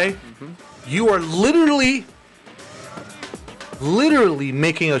 Okay? You are literally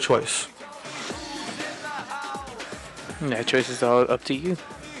making a choice. That choice is all up to you.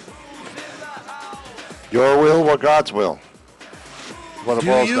 Your will or God's will? What it Do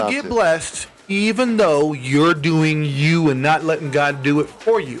boils you down get to. blessed even though you're doing you and not letting God do it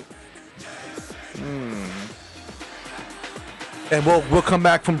for you? And we'll come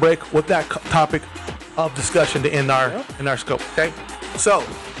back from break with that topic of discussion to end our scope. Okay, so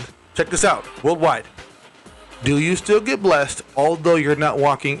check this out. Worldwide, do you still get blessed although you're not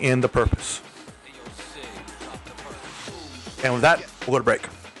walking in the purpose? And with that, we'll go to break.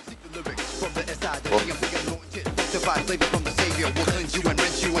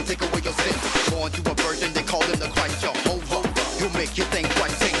 You'll make you think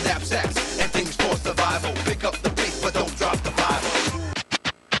twice, take knapsacks and things for survival. Pick up the pace, but don't drop the Bible.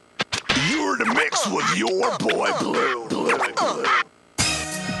 You're in the mix with your boy Blue.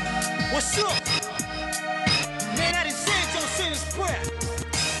 What's up? Man, I done said your sinner's prayer.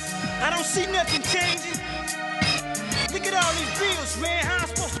 I don't see nothing changing. Look at all these bills, man. How I'm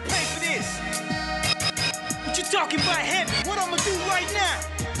supposed to pay for this? What you talking about heaven? What I'm gonna do right now?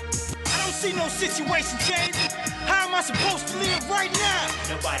 I don't see no situation changing. How am I supposed to live right now?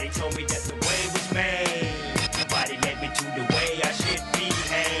 Nobody told me that the way was made. Nobody led me to the way I should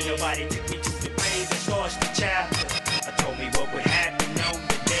behave. Nobody took me to the page that starts the chapter. I told me what would happen on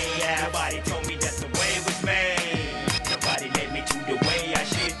the day after. Nobody told me that the way was made. Nobody led me to the way I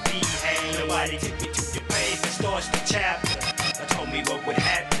should behave. Nobody took me to the page that starts the chapter. I told me what would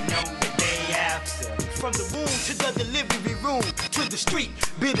happen on the day after. From the womb to the delivery room, to the street,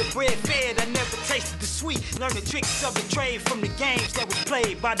 bitter bread fed, I never tasted the sweet. Learned the tricks of the trade from the games that was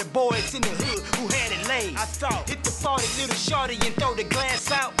played by the boys in the hood who had it laid. I thought, hit the 40 little shorty and throw the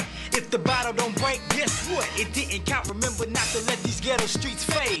glass out. If the bottle don't break, guess what? It didn't count. Remember not to let these ghetto streets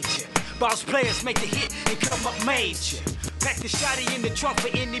fade ya. Boss players make the hit and come up major. Pack the shotty in the trunk for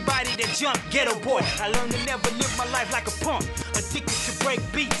anybody that jump. Ghetto boy, I learned to never live my life like a punk. Addicted to break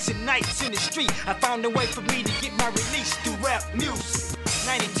beats and nights in the street. I found a way for me to get my release through rap music.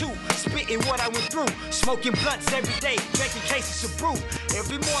 92, spitting what I went through. Smoking blunts every day, drinking cases of brew.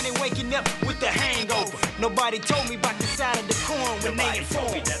 Every morning waking up with the hangover. Nobody told me about the side of the corn when they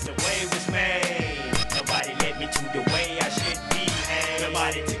informed me that the way was made. Nobody led me to the way I should behave.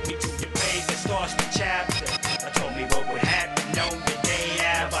 Nobody took me to the page that starts the chapter. I told me what would happen on the day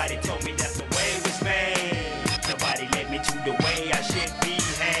after. Nobody told me that the way was made. Nobody led me to the way I should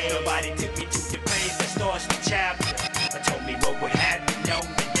behave. Nobody took me to the page that starts the chapter. I told me what would happen on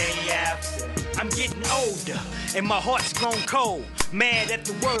the day after. I'm getting older and my heart's grown cold. Mad at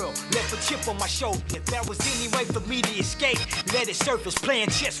the world, left a chip on my shoulder. If that was any way for me to escape, let it surface, playing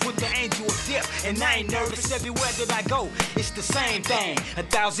chess with the angel of death. And I ain't nervous, everywhere that I go, it's the same thing.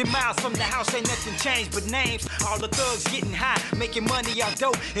 1,000 miles from the house, ain't nothing changed but names. All the thugs getting high, making money out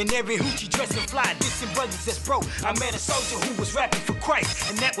dope. And every hoochie dressing fly, dissing brothers that's broke. I met a soldier who was rapping for Christ,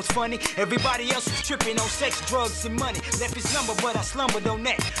 and that was funny. Everybody else was tripping on sex, drugs, and money. Left his number, but I slumbered on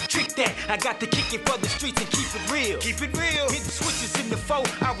that. Trick that, I got to kick it for the streets and keep it real. Keep it real. Hit the switches in the foe,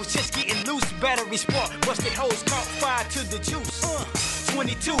 I was just getting loose. Battery spark, busted hose, caught fire to the juice.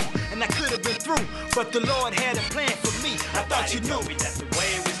 22, and I could have been through, but the Lord had a plan for me. I thought you knew. Nobody told me that the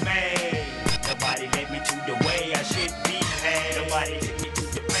way was made. Nobody led me to the way I should behave. Nobody took me to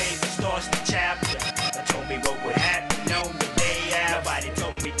the page that starts the chapter. I told me what would happen on the day after. Nobody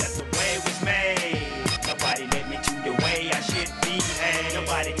told me that the way was made. Nobody led me to the way I should behave.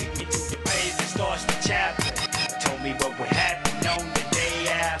 Nobody took me to the page that starts the chapter. I told me what would happen on the day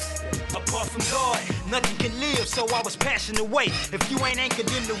after. Apart from God, nothing can live, so I was passing away. If you ain't anchored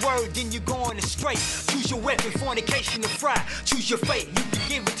in the word, then you're going astray. Choose your weapon, fornication to fry. Choose your fate, you can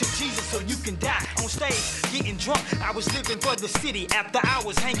give it to Jesus so you can die. On stage, getting drunk, I was living for the city. After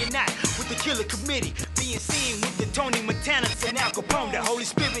hours, hanging out with the killer committee. Being seen with the Tony Montana's and Al Capone. The Holy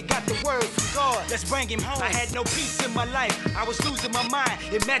Spirit got the word from God, let's bring him home. I had no peace in my life, I was losing my mind.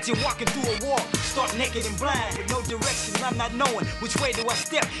 Imagine walking through a wall, stark naked and blind. With no direction, I'm not knowing which way do I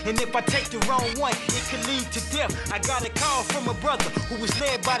step. And if I take the wrong one, it could lead to death. I got a call from a brother who was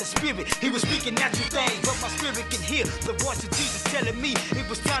led by the Spirit. He was speaking natural things, but my spirit can hear the voice of Jesus telling me it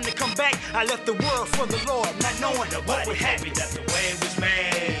was time to come back. I left the world for the Lord, not knowing what would happen. Nobody told me that the way was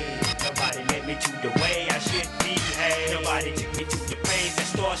made. Nobody led me to the way I should behave. Nobody took me to the page that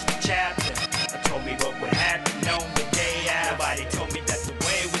starts the chapter. I told me what would happen on the day after. Nobody told me that the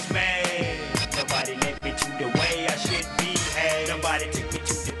way was made. Nobody led me to the way I should behave. Nobody took me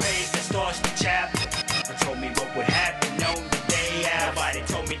to the page that starts the chapter. I told me what would happen on the day after. Nobody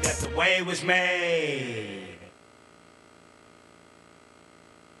told me that the way was made.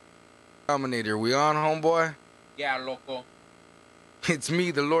 Dominator, we on, homeboy? Yeah, loco. It's me,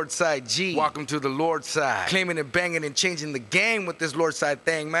 the Lord Side G. Welcome to the Lord Side. Claiming and banging and changing the game with this Lord Side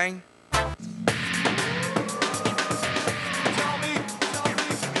thing, man.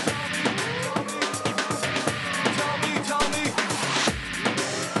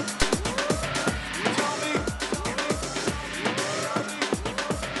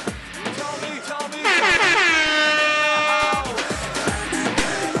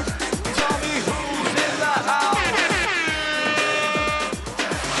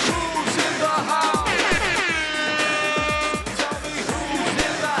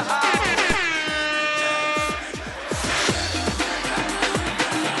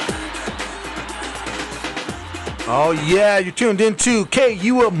 Oh yeah, you're tuned into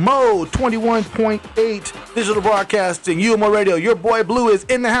KUMO 21.8 Digital Broadcasting, UMO Radio. Your boy Blue is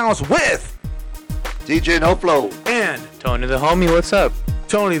in the house with DJ NoFlo and TonyDaHomie. What's up?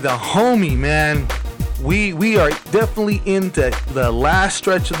 TonyDaHomie, man. We are definitely into the last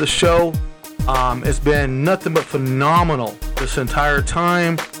stretch of the show. It's been nothing but phenomenal this entire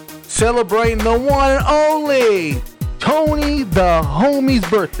time. Celebrating the one and only TonyDaHomie's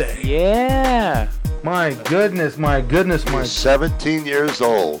birthday. Yeah. My goodness. You're 17 years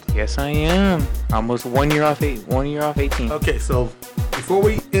old. Yes, I am. Almost 1 year off 18. Okay, so before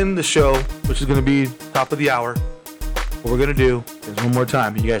we end the show, which is going to be top of the hour, what we're going to do is one more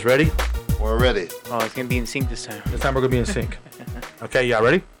time. You guys ready? We're ready. Oh, it's going to be in sync this time. This time we're going to be in sync. Okay, y'all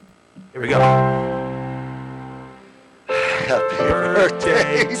ready? Here we go. Happy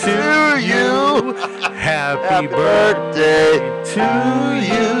birthday to you. Happy birthday to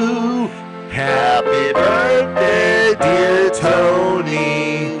you. Happy birthday, dear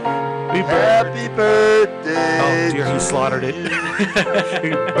Tony. Happy birthday. Oh dear, he slaughtered it. Happy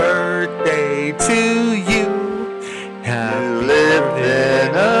birthday to you. You live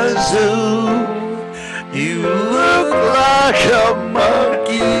in a zoo. You look like a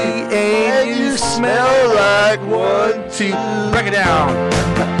monkey and you smell like one too. Break it down.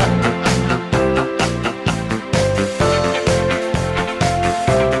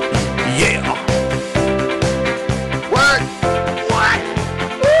 Yeah. What?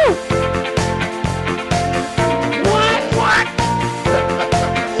 Woo.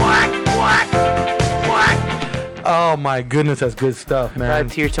 Oh my goodness, that's good stuff, man. Brought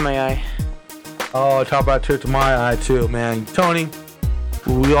a tear to my eye. Oh, talk about tear to my eye too, man. Tony,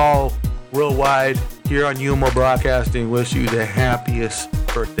 we all worldwide here on UMO Broadcasting wish you the happiest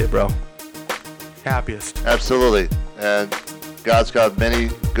birthday, bro. Happiest. Absolutely. And God's got many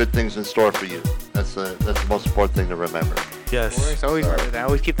good things in store for you. That's the most important thing to remember. Yes. It's always remember that. I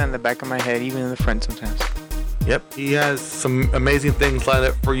always keep that in the back of my head, even in the front sometimes. Yep. He has some amazing things lined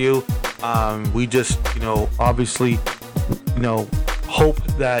up for you. We just, obviously, hope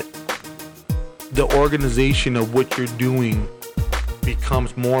that the organization of what you're doing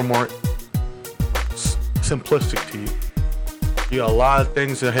becomes more and more simplistic to you. You got a lot of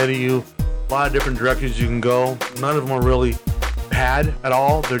things ahead of you, a lot of different directions you can go. None of them are really bad at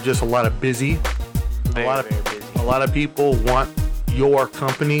all. They're just a lot of busy. A lot of people want your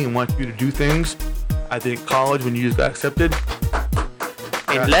company and want you to do things. I think college, when you just got accepted,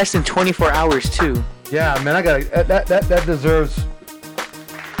 in less than 24 hours too. Yeah, man, I got that deserves.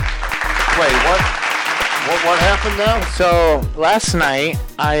 Wait, what happened now? So last night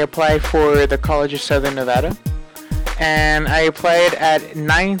I applied for the College of Southern Nevada, and I applied at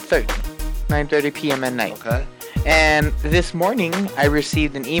 9:30 p.m. at night. Okay. And this morning I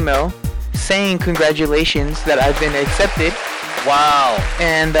received an email saying congratulations that I've been accepted. Wow.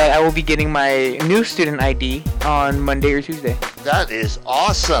 And that I will be getting my new student ID on Monday or Tuesday. That is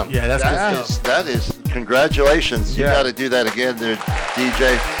awesome. Yeah, that's good stuff. That is congratulations. You got to do that again, there,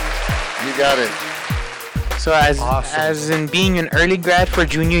 DJ. You got it. So as in being an early grad for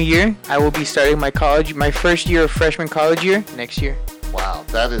junior year, I will be starting my first year of freshman college year next year. Wow,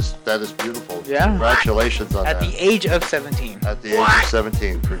 that is beautiful. Yeah. Congratulations on that. At the age of 17. At the age of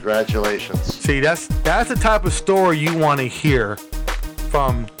 17. Congratulations. See, that's the type of story you want to hear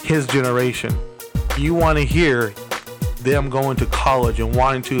from his generation. You want to hear them going to college and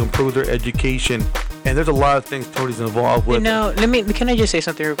wanting to improve their education. And there's a lot of things Tony's involved with. Can I just say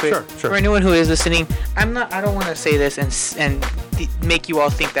something real quick? Sure. For anyone who is listening, I don't want to say this and make you all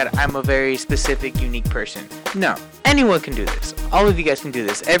think that I'm a very specific, unique person. No, anyone can do this. All of you guys can do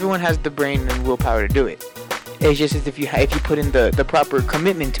this. Everyone has the brain and willpower to do it. It's just as if you put in the proper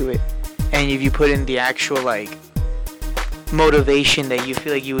commitment to it, and if you put in the actual motivation that you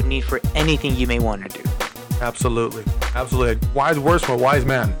feel like you would need for anything you may want to do. Absolutely. Wise words from a wise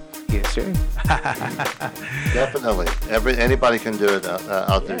man. Yes, sir. Definitely. Anybody can do it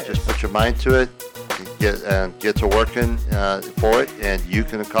out there. Just put your mind to it, get to working for it, and you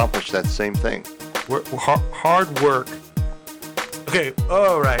can accomplish that same thing. Hard work. Okay.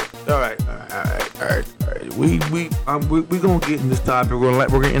 All right. We gonna get in this topic. We're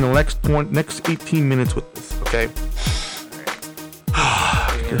gonna in the next 18 minutes with this. Okay.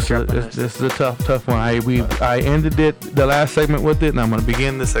 This is a tough one. I ended the last segment with it, and I'm gonna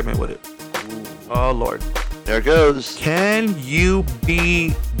begin this segment with it. Oh Lord. There it goes. Can you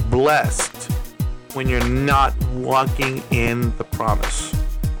be blessed when you're not walking in the promise?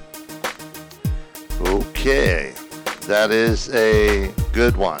 Okay, that is a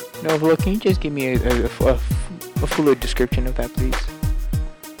good one. NoFlo, can you just give me a fuller description of that, please?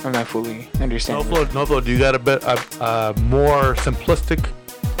 I'm not fully understanding. NoFlo, do you got a bit more simplistic?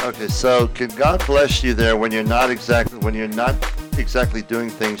 Okay, so can God bless you there when you're not exactly doing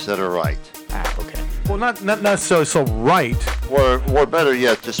things that are right? Okay. Well, not necessarily so right. Or better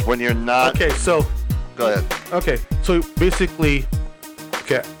yet, just when you're not. Okay, so. Go ahead. Okay, so basically,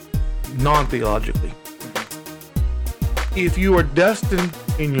 non-theologically, if you are destined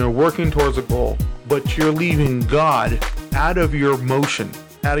and you're working towards a goal, but you're leaving God out of your motion,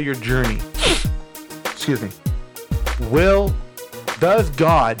 out of your journey. Excuse me. Does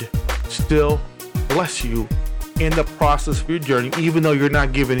God still bless you in the process of your journey, even though you're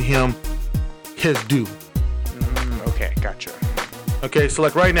not giving him his due? Okay, gotcha. Okay, so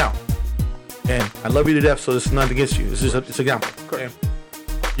like right now, and I love you to death, so this is nothing against you. This is it's an example. Okay?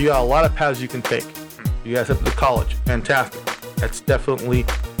 You got a lot of paths you can take. You guys have to college. Fantastic. That's definitely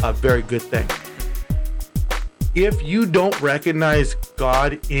a very good thing. If you don't recognize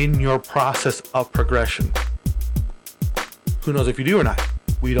God in your process of progression, who knows if you do or not?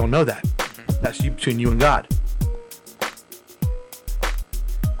 We don't know that. That's between you and God.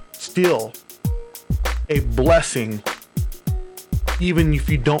 Still a blessing, even if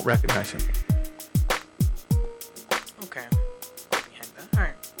you don't recognize him. Okay.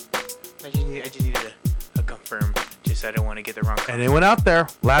 Alright. I just needed to confirm, just so I don't want to get the wrong comment. Anyone out there,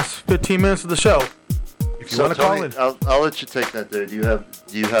 last 15 minutes of the show, if you want to call in. I'll let you take that there. Do you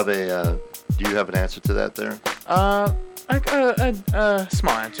have an answer to that there? A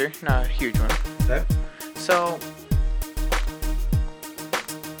small answer, not a huge one. Okay. So,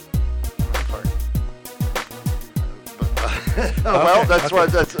 well, that's why.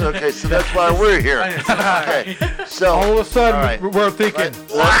 That's okay. So that's why we're here. Okay. So all of a sudden, all right. we're thinking,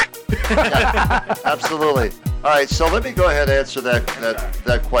 Yeah, absolutely. All right. So let me go ahead and answer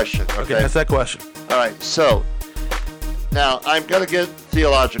that question. Okay. that's that question. All right. So now I'm going to get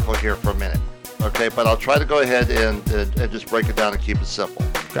theological here for a minute. Okay, but I'll try to go ahead and just break it down and keep it simple.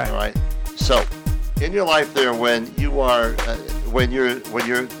 Okay. All right. So, in your life, there, when you're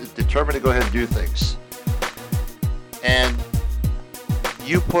determined to go ahead and do things, and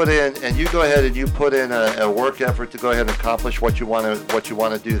you put in a work effort to go ahead and accomplish what you want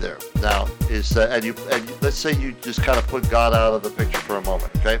to do there. Now, and let's say you just kind of put God out of the picture for a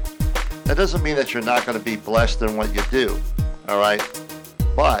moment. Okay. That doesn't mean that you're not going to be blessed in what you do. All right.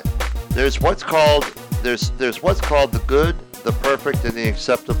 But there's what's called the good, the perfect, and the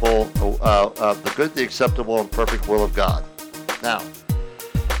acceptable, the good, the acceptable, and perfect will of God. Now,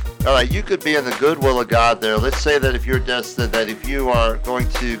 all right, you could be in the good will of God there. Let's say that if you're destined, that if you are going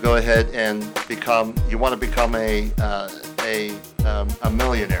to go ahead and you want to become a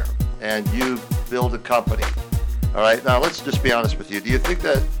millionaire, and you build a company. All right, now let's just be honest with you. Do you think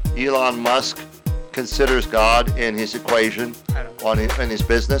that Elon Musk considers God in his equation in his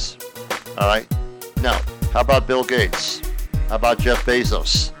business? All right. No. How about Bill Gates? How about Jeff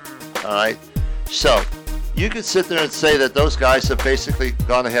Bezos? All right. So you could sit there and say that those guys have basically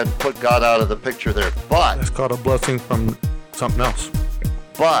gone ahead and put God out of the picture there, but that's called a blessing from something else.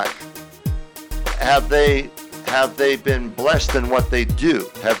 But have they been blessed in what they do?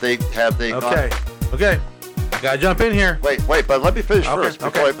 Have they Okay. Okay. I gotta jump in here. Wait, but let me finish first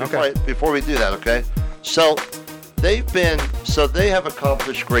before we do that, okay? So they have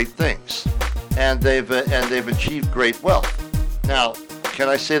accomplished great things, and they've achieved great wealth. Now, can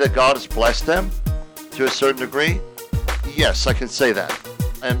I say that God has blessed them to a certain degree? Yes, I can say that,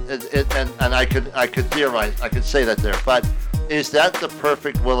 and I could theorize, I could say that there. But is that the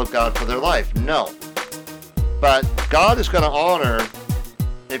perfect will of God for their life? No. But God is going to honor.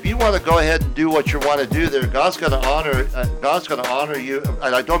 If you want to go ahead and do what you want to do there, God's going to honor you.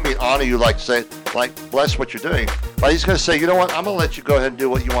 And I don't mean honor you like bless what you're doing, but He's going to say, you know what, I'm going to let you go ahead and do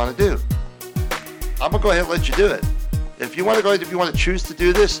what you want to do. I'm going to go ahead and let you do it. If you want to choose to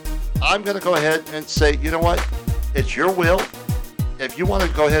do this, I'm going to go ahead and say, you know what, it's your will. If you want to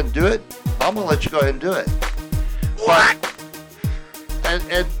go ahead and do it, I'm going to let you go ahead and do it. But and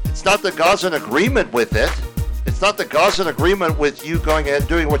it's not that God's in agreement with it. It's not that God's in agreement with you going ahead and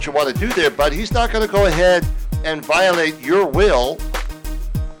doing what you want to do there, but He's not going to go ahead and violate your will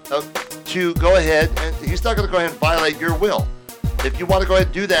to go ahead, and He's not going to go ahead and violate your will. If you want to go ahead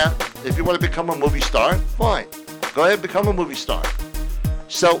and do that, if you want to become a movie star, fine. Go ahead and become a movie star.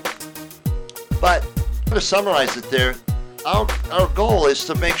 So, but I'm going to summarize it there. Our goal is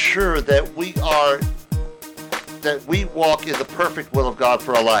to make sure that we walk in the perfect will of God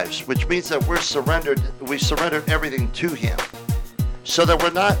for our lives, which means that we've surrendered everything to Him, so that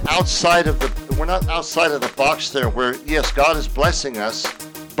we're not outside of the box there, where yes, God is blessing us,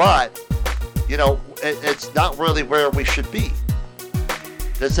 but it's not really where we should be.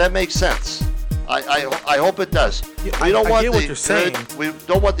 Does that make sense? I hope it does. Yeah, we don't want get what you're saying. We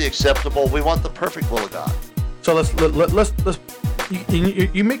don't want the acceptable. We want the perfect will of God. So let's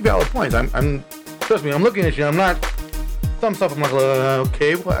you make valid points. I'm trust me, I'm looking at you. I'm not some stuff. I'm like,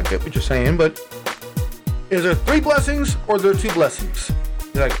 okay, well, I get what you're saying, but is there 3 blessings or are there 2 blessings?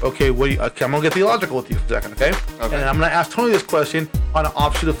 You're like, okay, okay, I'm gonna get theological with you for a second, okay? And I'm gonna ask Tony this question on an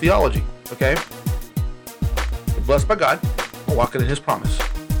offshoot of theology, okay? Blessed by God by walking in his promise.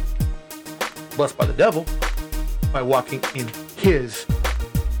 Blessed by the devil by walking in his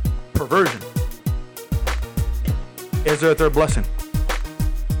perversion. Is there a third blessing?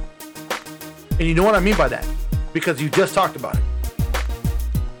 And you know what I mean by that? Because you just talked about it.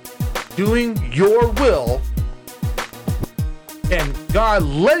 Doing your will and God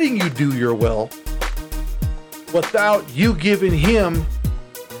letting you do your will without you giving him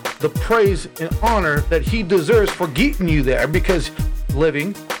the praise and honor that he deserves for getting you there, because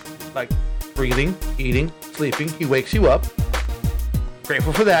living, like breathing, eating, sleeping, he wakes you up.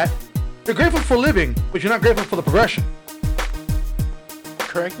 Grateful for that. You're grateful for living, but you're not grateful for the progression.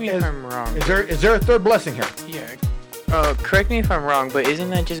 Correct me if I'm wrong. Is there a third blessing here? Yeah. Correct me if I'm wrong, but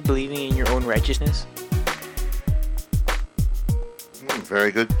isn't that just believing in your own righteousness?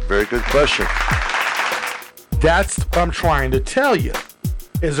 Very good question. That's what I'm trying to tell you.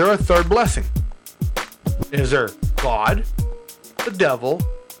 Is there a third blessing? Is there God, the devil,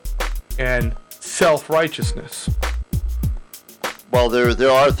 and self-righteousness? Well,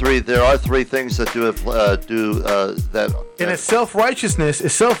 there are three things that that. And it's self-righteousness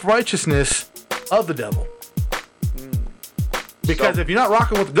of the devil. Because if you're not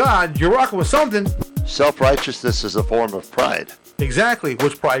rocking with God, you're rocking with something. Self-righteousness is a form of pride. Exactly,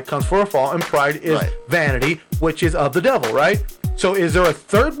 which pride comes for a fall, and pride is vanity, which is of the devil, right? So is there a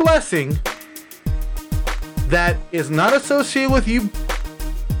third blessing that is not associated with you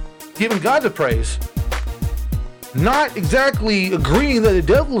giving God the praise, not exactly agreeing that the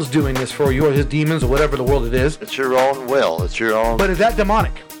devil is doing this for you or his demons or whatever the world it is? It's your own will. It's your own. But is that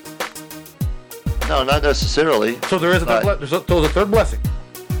demonic? No, not necessarily. So there is there's a third blessing.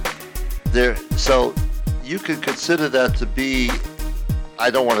 So you could consider that to be, I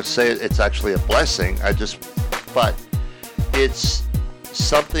don't want to say it's actually a blessing. But it's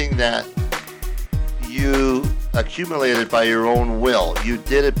something that you accumulated by your own will. You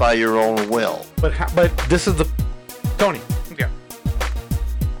did it by your own will. But this is Tony. Yeah.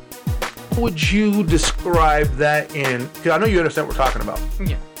 How would you describe that in? Because I know you understand what we're talking about.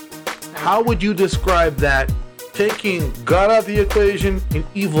 Yeah. How would you describe that? Taking God out of the equation and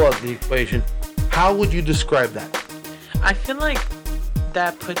evil out of the equation. How would you describe that? I feel like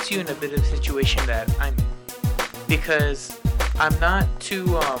that puts you in a bit of a situation that I'm in, because I'm not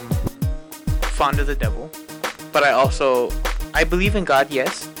too fond of the devil, but I believe in God,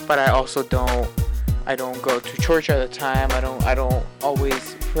 yes, but I also don't go to church all the time. I don't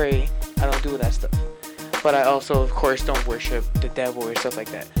always pray. I don't do that stuff. But I also, of course, don't worship the devil or stuff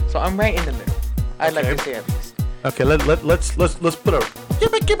like that. So I'm right in the middle. I'd like to say at least. Okay, let's put a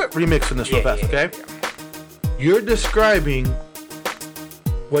give it remix in this real fast, okay? Yeah. You're describing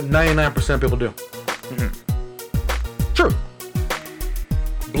what 99% of people do. Mm-hmm. True.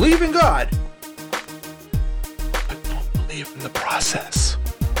 Believe in God, but don't believe in the process.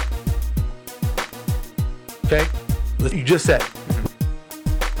 Okay? You just said,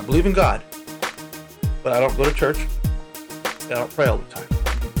 I believe in God, but I don't go to church. I don't pray all the time.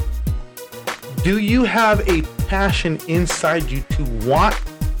 Do you have a passion inside you to want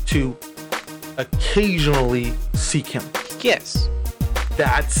to occasionally seek him? Yes.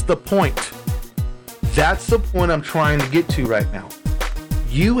 That's the point. That's the point I'm trying to get to right now.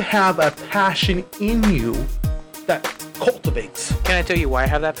 You have a passion in you that cultivates. Can I tell you why I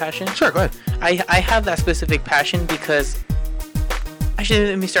have that passion? Sure, go ahead. I have that specific passion because... Actually,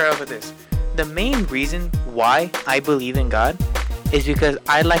 let me start off with this. The main reason why I believe in God is because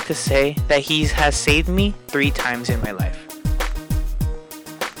I like to say that he has saved me 3 times in my life.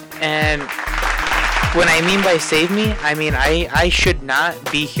 And when I mean by save me, I mean I should not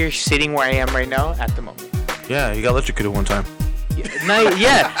be here sitting where I am right now at the moment. Yeah, you got electrocuted one time.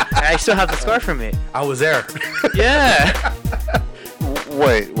 Yeah, I still have the scar from it. I was there. Yeah.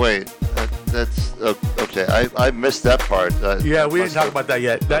 Wait. That's okay. I missed that part. Yeah, we didn't talk about that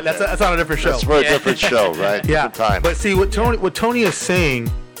yet. That's on a different show. That's for a different show, right? Yeah. Different time. But see, what Tony is saying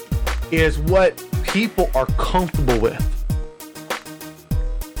is what people are comfortable with.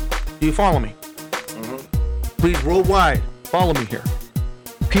 Do you follow me? Mm-hmm. Please, worldwide, follow me here.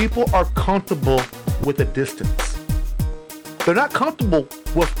 People are comfortable with a distance. They're not comfortable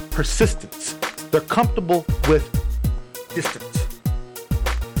with persistence. They're comfortable with distance.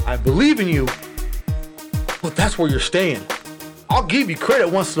 I believe in you, but that's where you're staying. I'll give you credit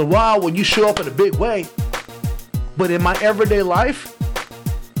once in a while when you show up in a big way. But in my everyday life,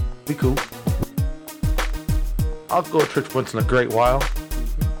 be cool. I'll go to church once in a great while.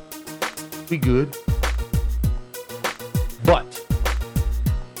 Be good. But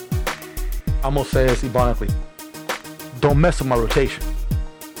I'm going to say this ebonically. Don't mess with my rotation.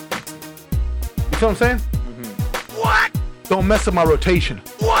 You feel what I'm saying? Mm-hmm. Don't mess up my rotation.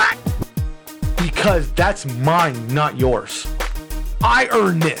 What? Because that's mine, not yours. I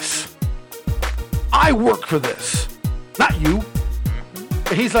earn this. I work for this, not you.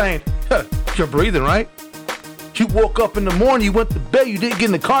 And he's saying, you're breathing, right? You woke up in the morning, you went to bed, you didn't get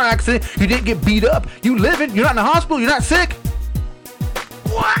in a car accident, you didn't get beat up, you living, you're not in the hospital, you're not sick.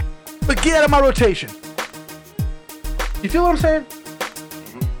 What? But get out of my rotation. You feel what I'm saying?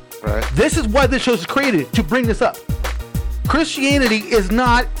 Right. This is why this show is created, to bring this up. Christianity is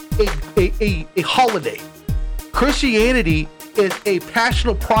not a holiday. Christianity is a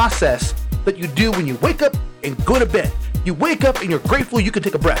passionate process that you do when you wake up and go to bed. You wake up and you're grateful you can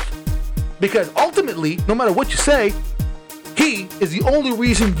take a breath. Because ultimately, no matter what you say, he is the only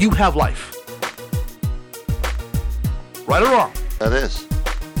reason you have life. Right or wrong? That is.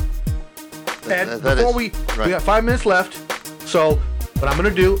 And before we got 5 minutes left, so what I'm going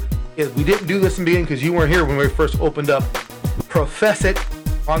to do is, we didn't do this in the beginning because you weren't here when we first opened up. Profess it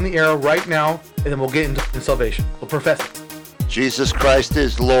on the air right now, and then we'll get into salvation. We'll profess it. Jesus Christ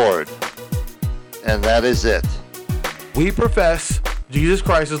is Lord, and that is it. We profess Jesus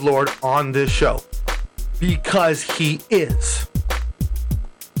Christ is Lord on this show because he is.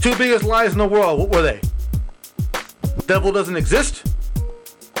 2 biggest lies in the world, what were they? The devil doesn't exist,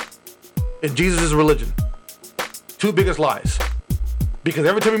 and Jesus is religion. 2 biggest lies. Because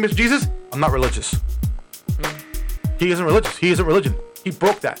every time we miss Jesus, I'm not religious. He isn't religious. He isn't religion. He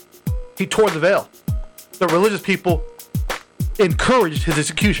broke that. He tore the veil. The religious people encouraged his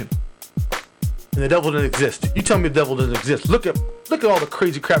execution. And the devil didn't exist. You tell me the devil doesn't exist. Look at all the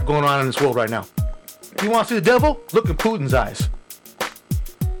crazy crap going on in this world right now. You want to see the devil? Look at Putin's eyes.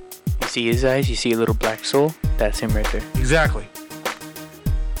 You see his eyes? You see a little black soul? That's him right there. Exactly.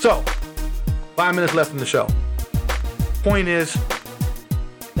 So, 5 minutes left in the show. Point is,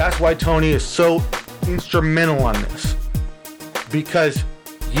 that's why Tony is so instrumental on this. Because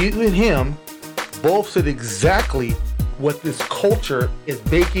you and him both said exactly what this culture is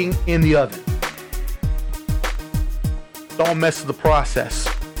baking in the oven. Don't mess with the process.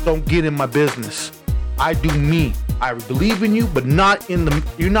 Don't get in my business. I do me. I believe in you, but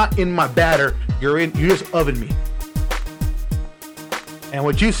you're not in my batter. You just oven me. And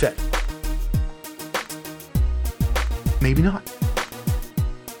what you said, maybe not.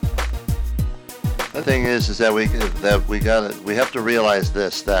 The thing is that we have to realize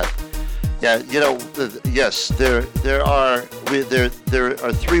this, that yes, there are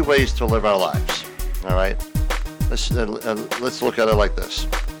 3 ways to live our lives. All right, let's look at it like this.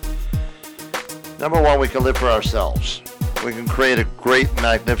 Number 1, we can live for ourselves. We can create a great,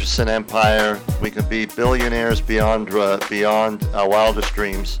 magnificent empire. We can be billionaires beyond our wildest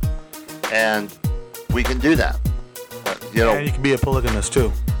dreams, and we can do that. And you can be a polygamist too.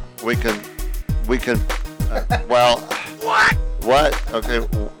 We can. Well. What? Okay.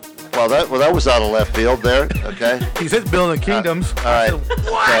 Well, that was out of left field there. Okay. He says building kingdoms. All right.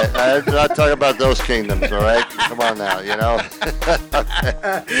 Okay. I'm not talking about those kingdoms. All right. Come on now.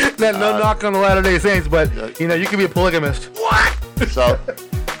 No knock on the Latter-day Saints, but you can be a polygamist. What?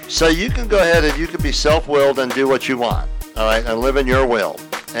 So you can go ahead and you can be self-willed and do what you want. All right, and live in your will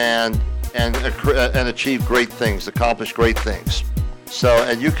and achieve great things, accomplish great things. So,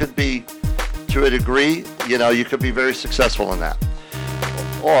 and you could be, to a degree, you could be very successful in that.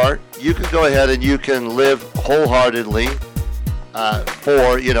 Or you can go ahead and you can live wholeheartedly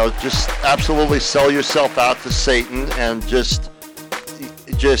just absolutely sell yourself out to Satan and just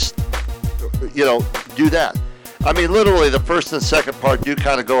do that. I mean, literally, the first and second part do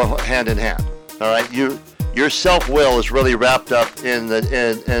kind of go hand in hand. All right, your self-will is really wrapped up in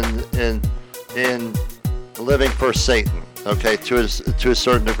living for Satan. Okay, to a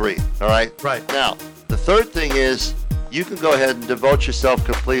certain degree. All right. Right. Now, the third thing is you can go ahead and devote yourself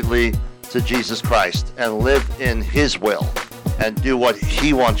completely to Jesus Christ and live in His will and do what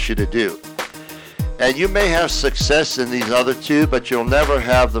He wants you to do. And you may have success in these other 2, but you'll never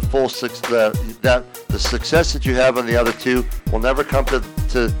have the full success. The success that you have in the other 2 will never come to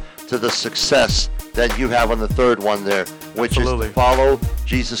the success that you have on the third one there, which Absolutely. is to follow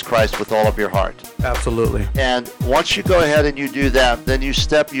Jesus Christ with all of your heart. Absolutely. And once you go ahead and you do that, then you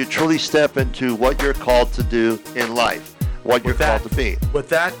truly step into what you're called to do in life, what you're called to be. With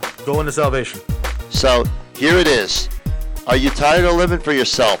that, go into salvation. So here it is. Are you tired of living for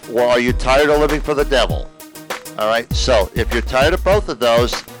yourself, or are you tired of living for the devil? All right. So if you're tired of both of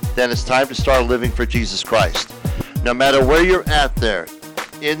those, then it's time to start living for Jesus Christ. No matter where you're at there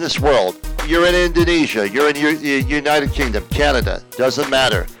in this world, you're in Indonesia, you're in United Kingdom, Canada, doesn't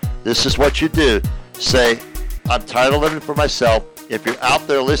matter. This is what you do. Say, I'm tired of living for myself. If you're out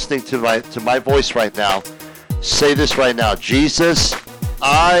there listening to my voice right now, Say this right now. Jesus,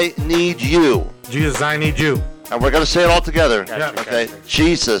 I need you. Jesus, I need you. And we're going to say it all together. Yeah. Okay.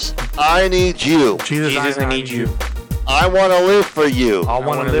 Jesus, I need you. Jesus, I need you. I want to live for you. I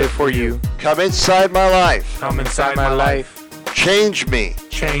want to live for you. Come inside my life. Come inside my life. Change me.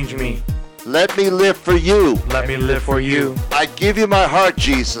 Change me. Let me live for you. Let me live for you. I give you my heart,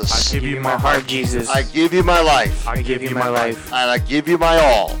 Jesus. I give you my heart, Jesus. I give you my life. I give you my life. And I give you my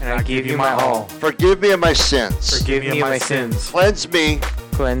all. And I give you my all. Forgive me of my sins. Forgive me of my sins. Cleanse me.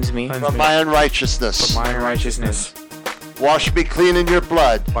 Cleanse me from my unrighteousness. From my unrighteousness. Wash me clean in your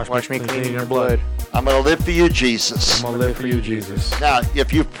blood. Wash me clean in your blood. I'm going to live for you, Jesus. I'm going to live for you, Jesus. Now,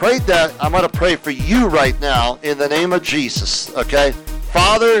 if you've prayed that, I'm going to pray for you right now in the name of Jesus, okay?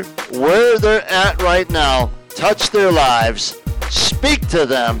 Father, where they're at right now, touch their lives. Speak to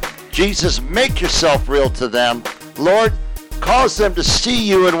them. Jesus, make yourself real to them. Lord, cause them to see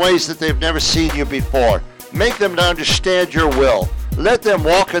you in ways that they've never seen you before. Make them to understand your will. Let them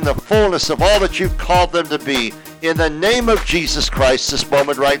walk in the fullness of all that you've called them to be. In the name of Jesus Christ, this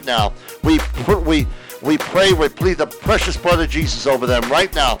moment right now, we pray, we plead the precious blood of Jesus over them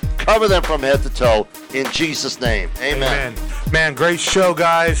right now. Cover them from head to toe in Jesus' name. Amen. Man, great show,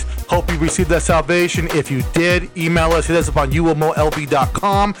 guys. Hope you received that salvation. If you did, email us. Hit us up on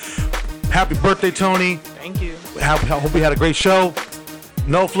UMOLV.com. Happy birthday, Tony. Thank you. Hope we had a great show.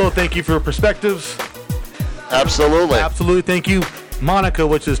 NoFlo, thank you for your perspectives. Absolutely. Absolutely. Thank you, Monica,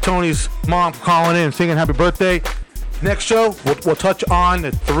 which is Tony's mom, for calling in and singing happy birthday. Next show, we'll touch on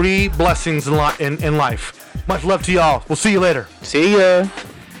the 3 blessings in life. Much love to y'all. We'll see you later. See ya.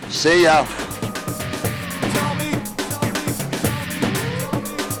 See ya.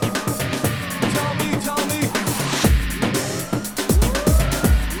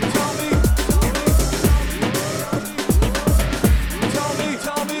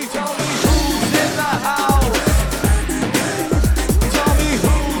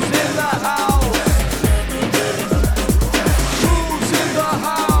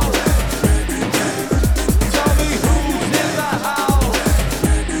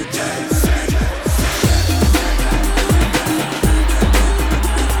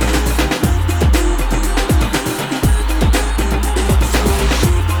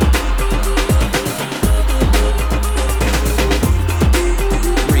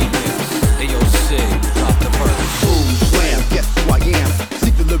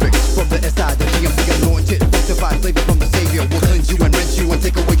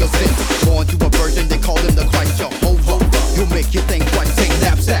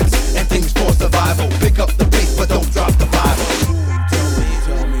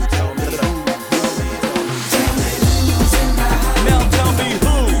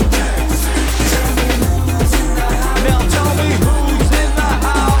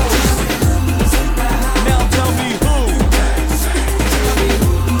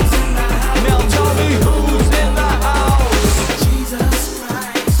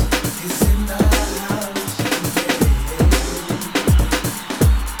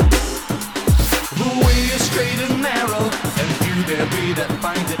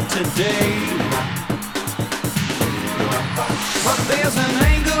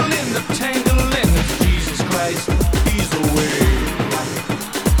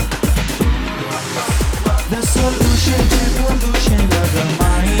 There's a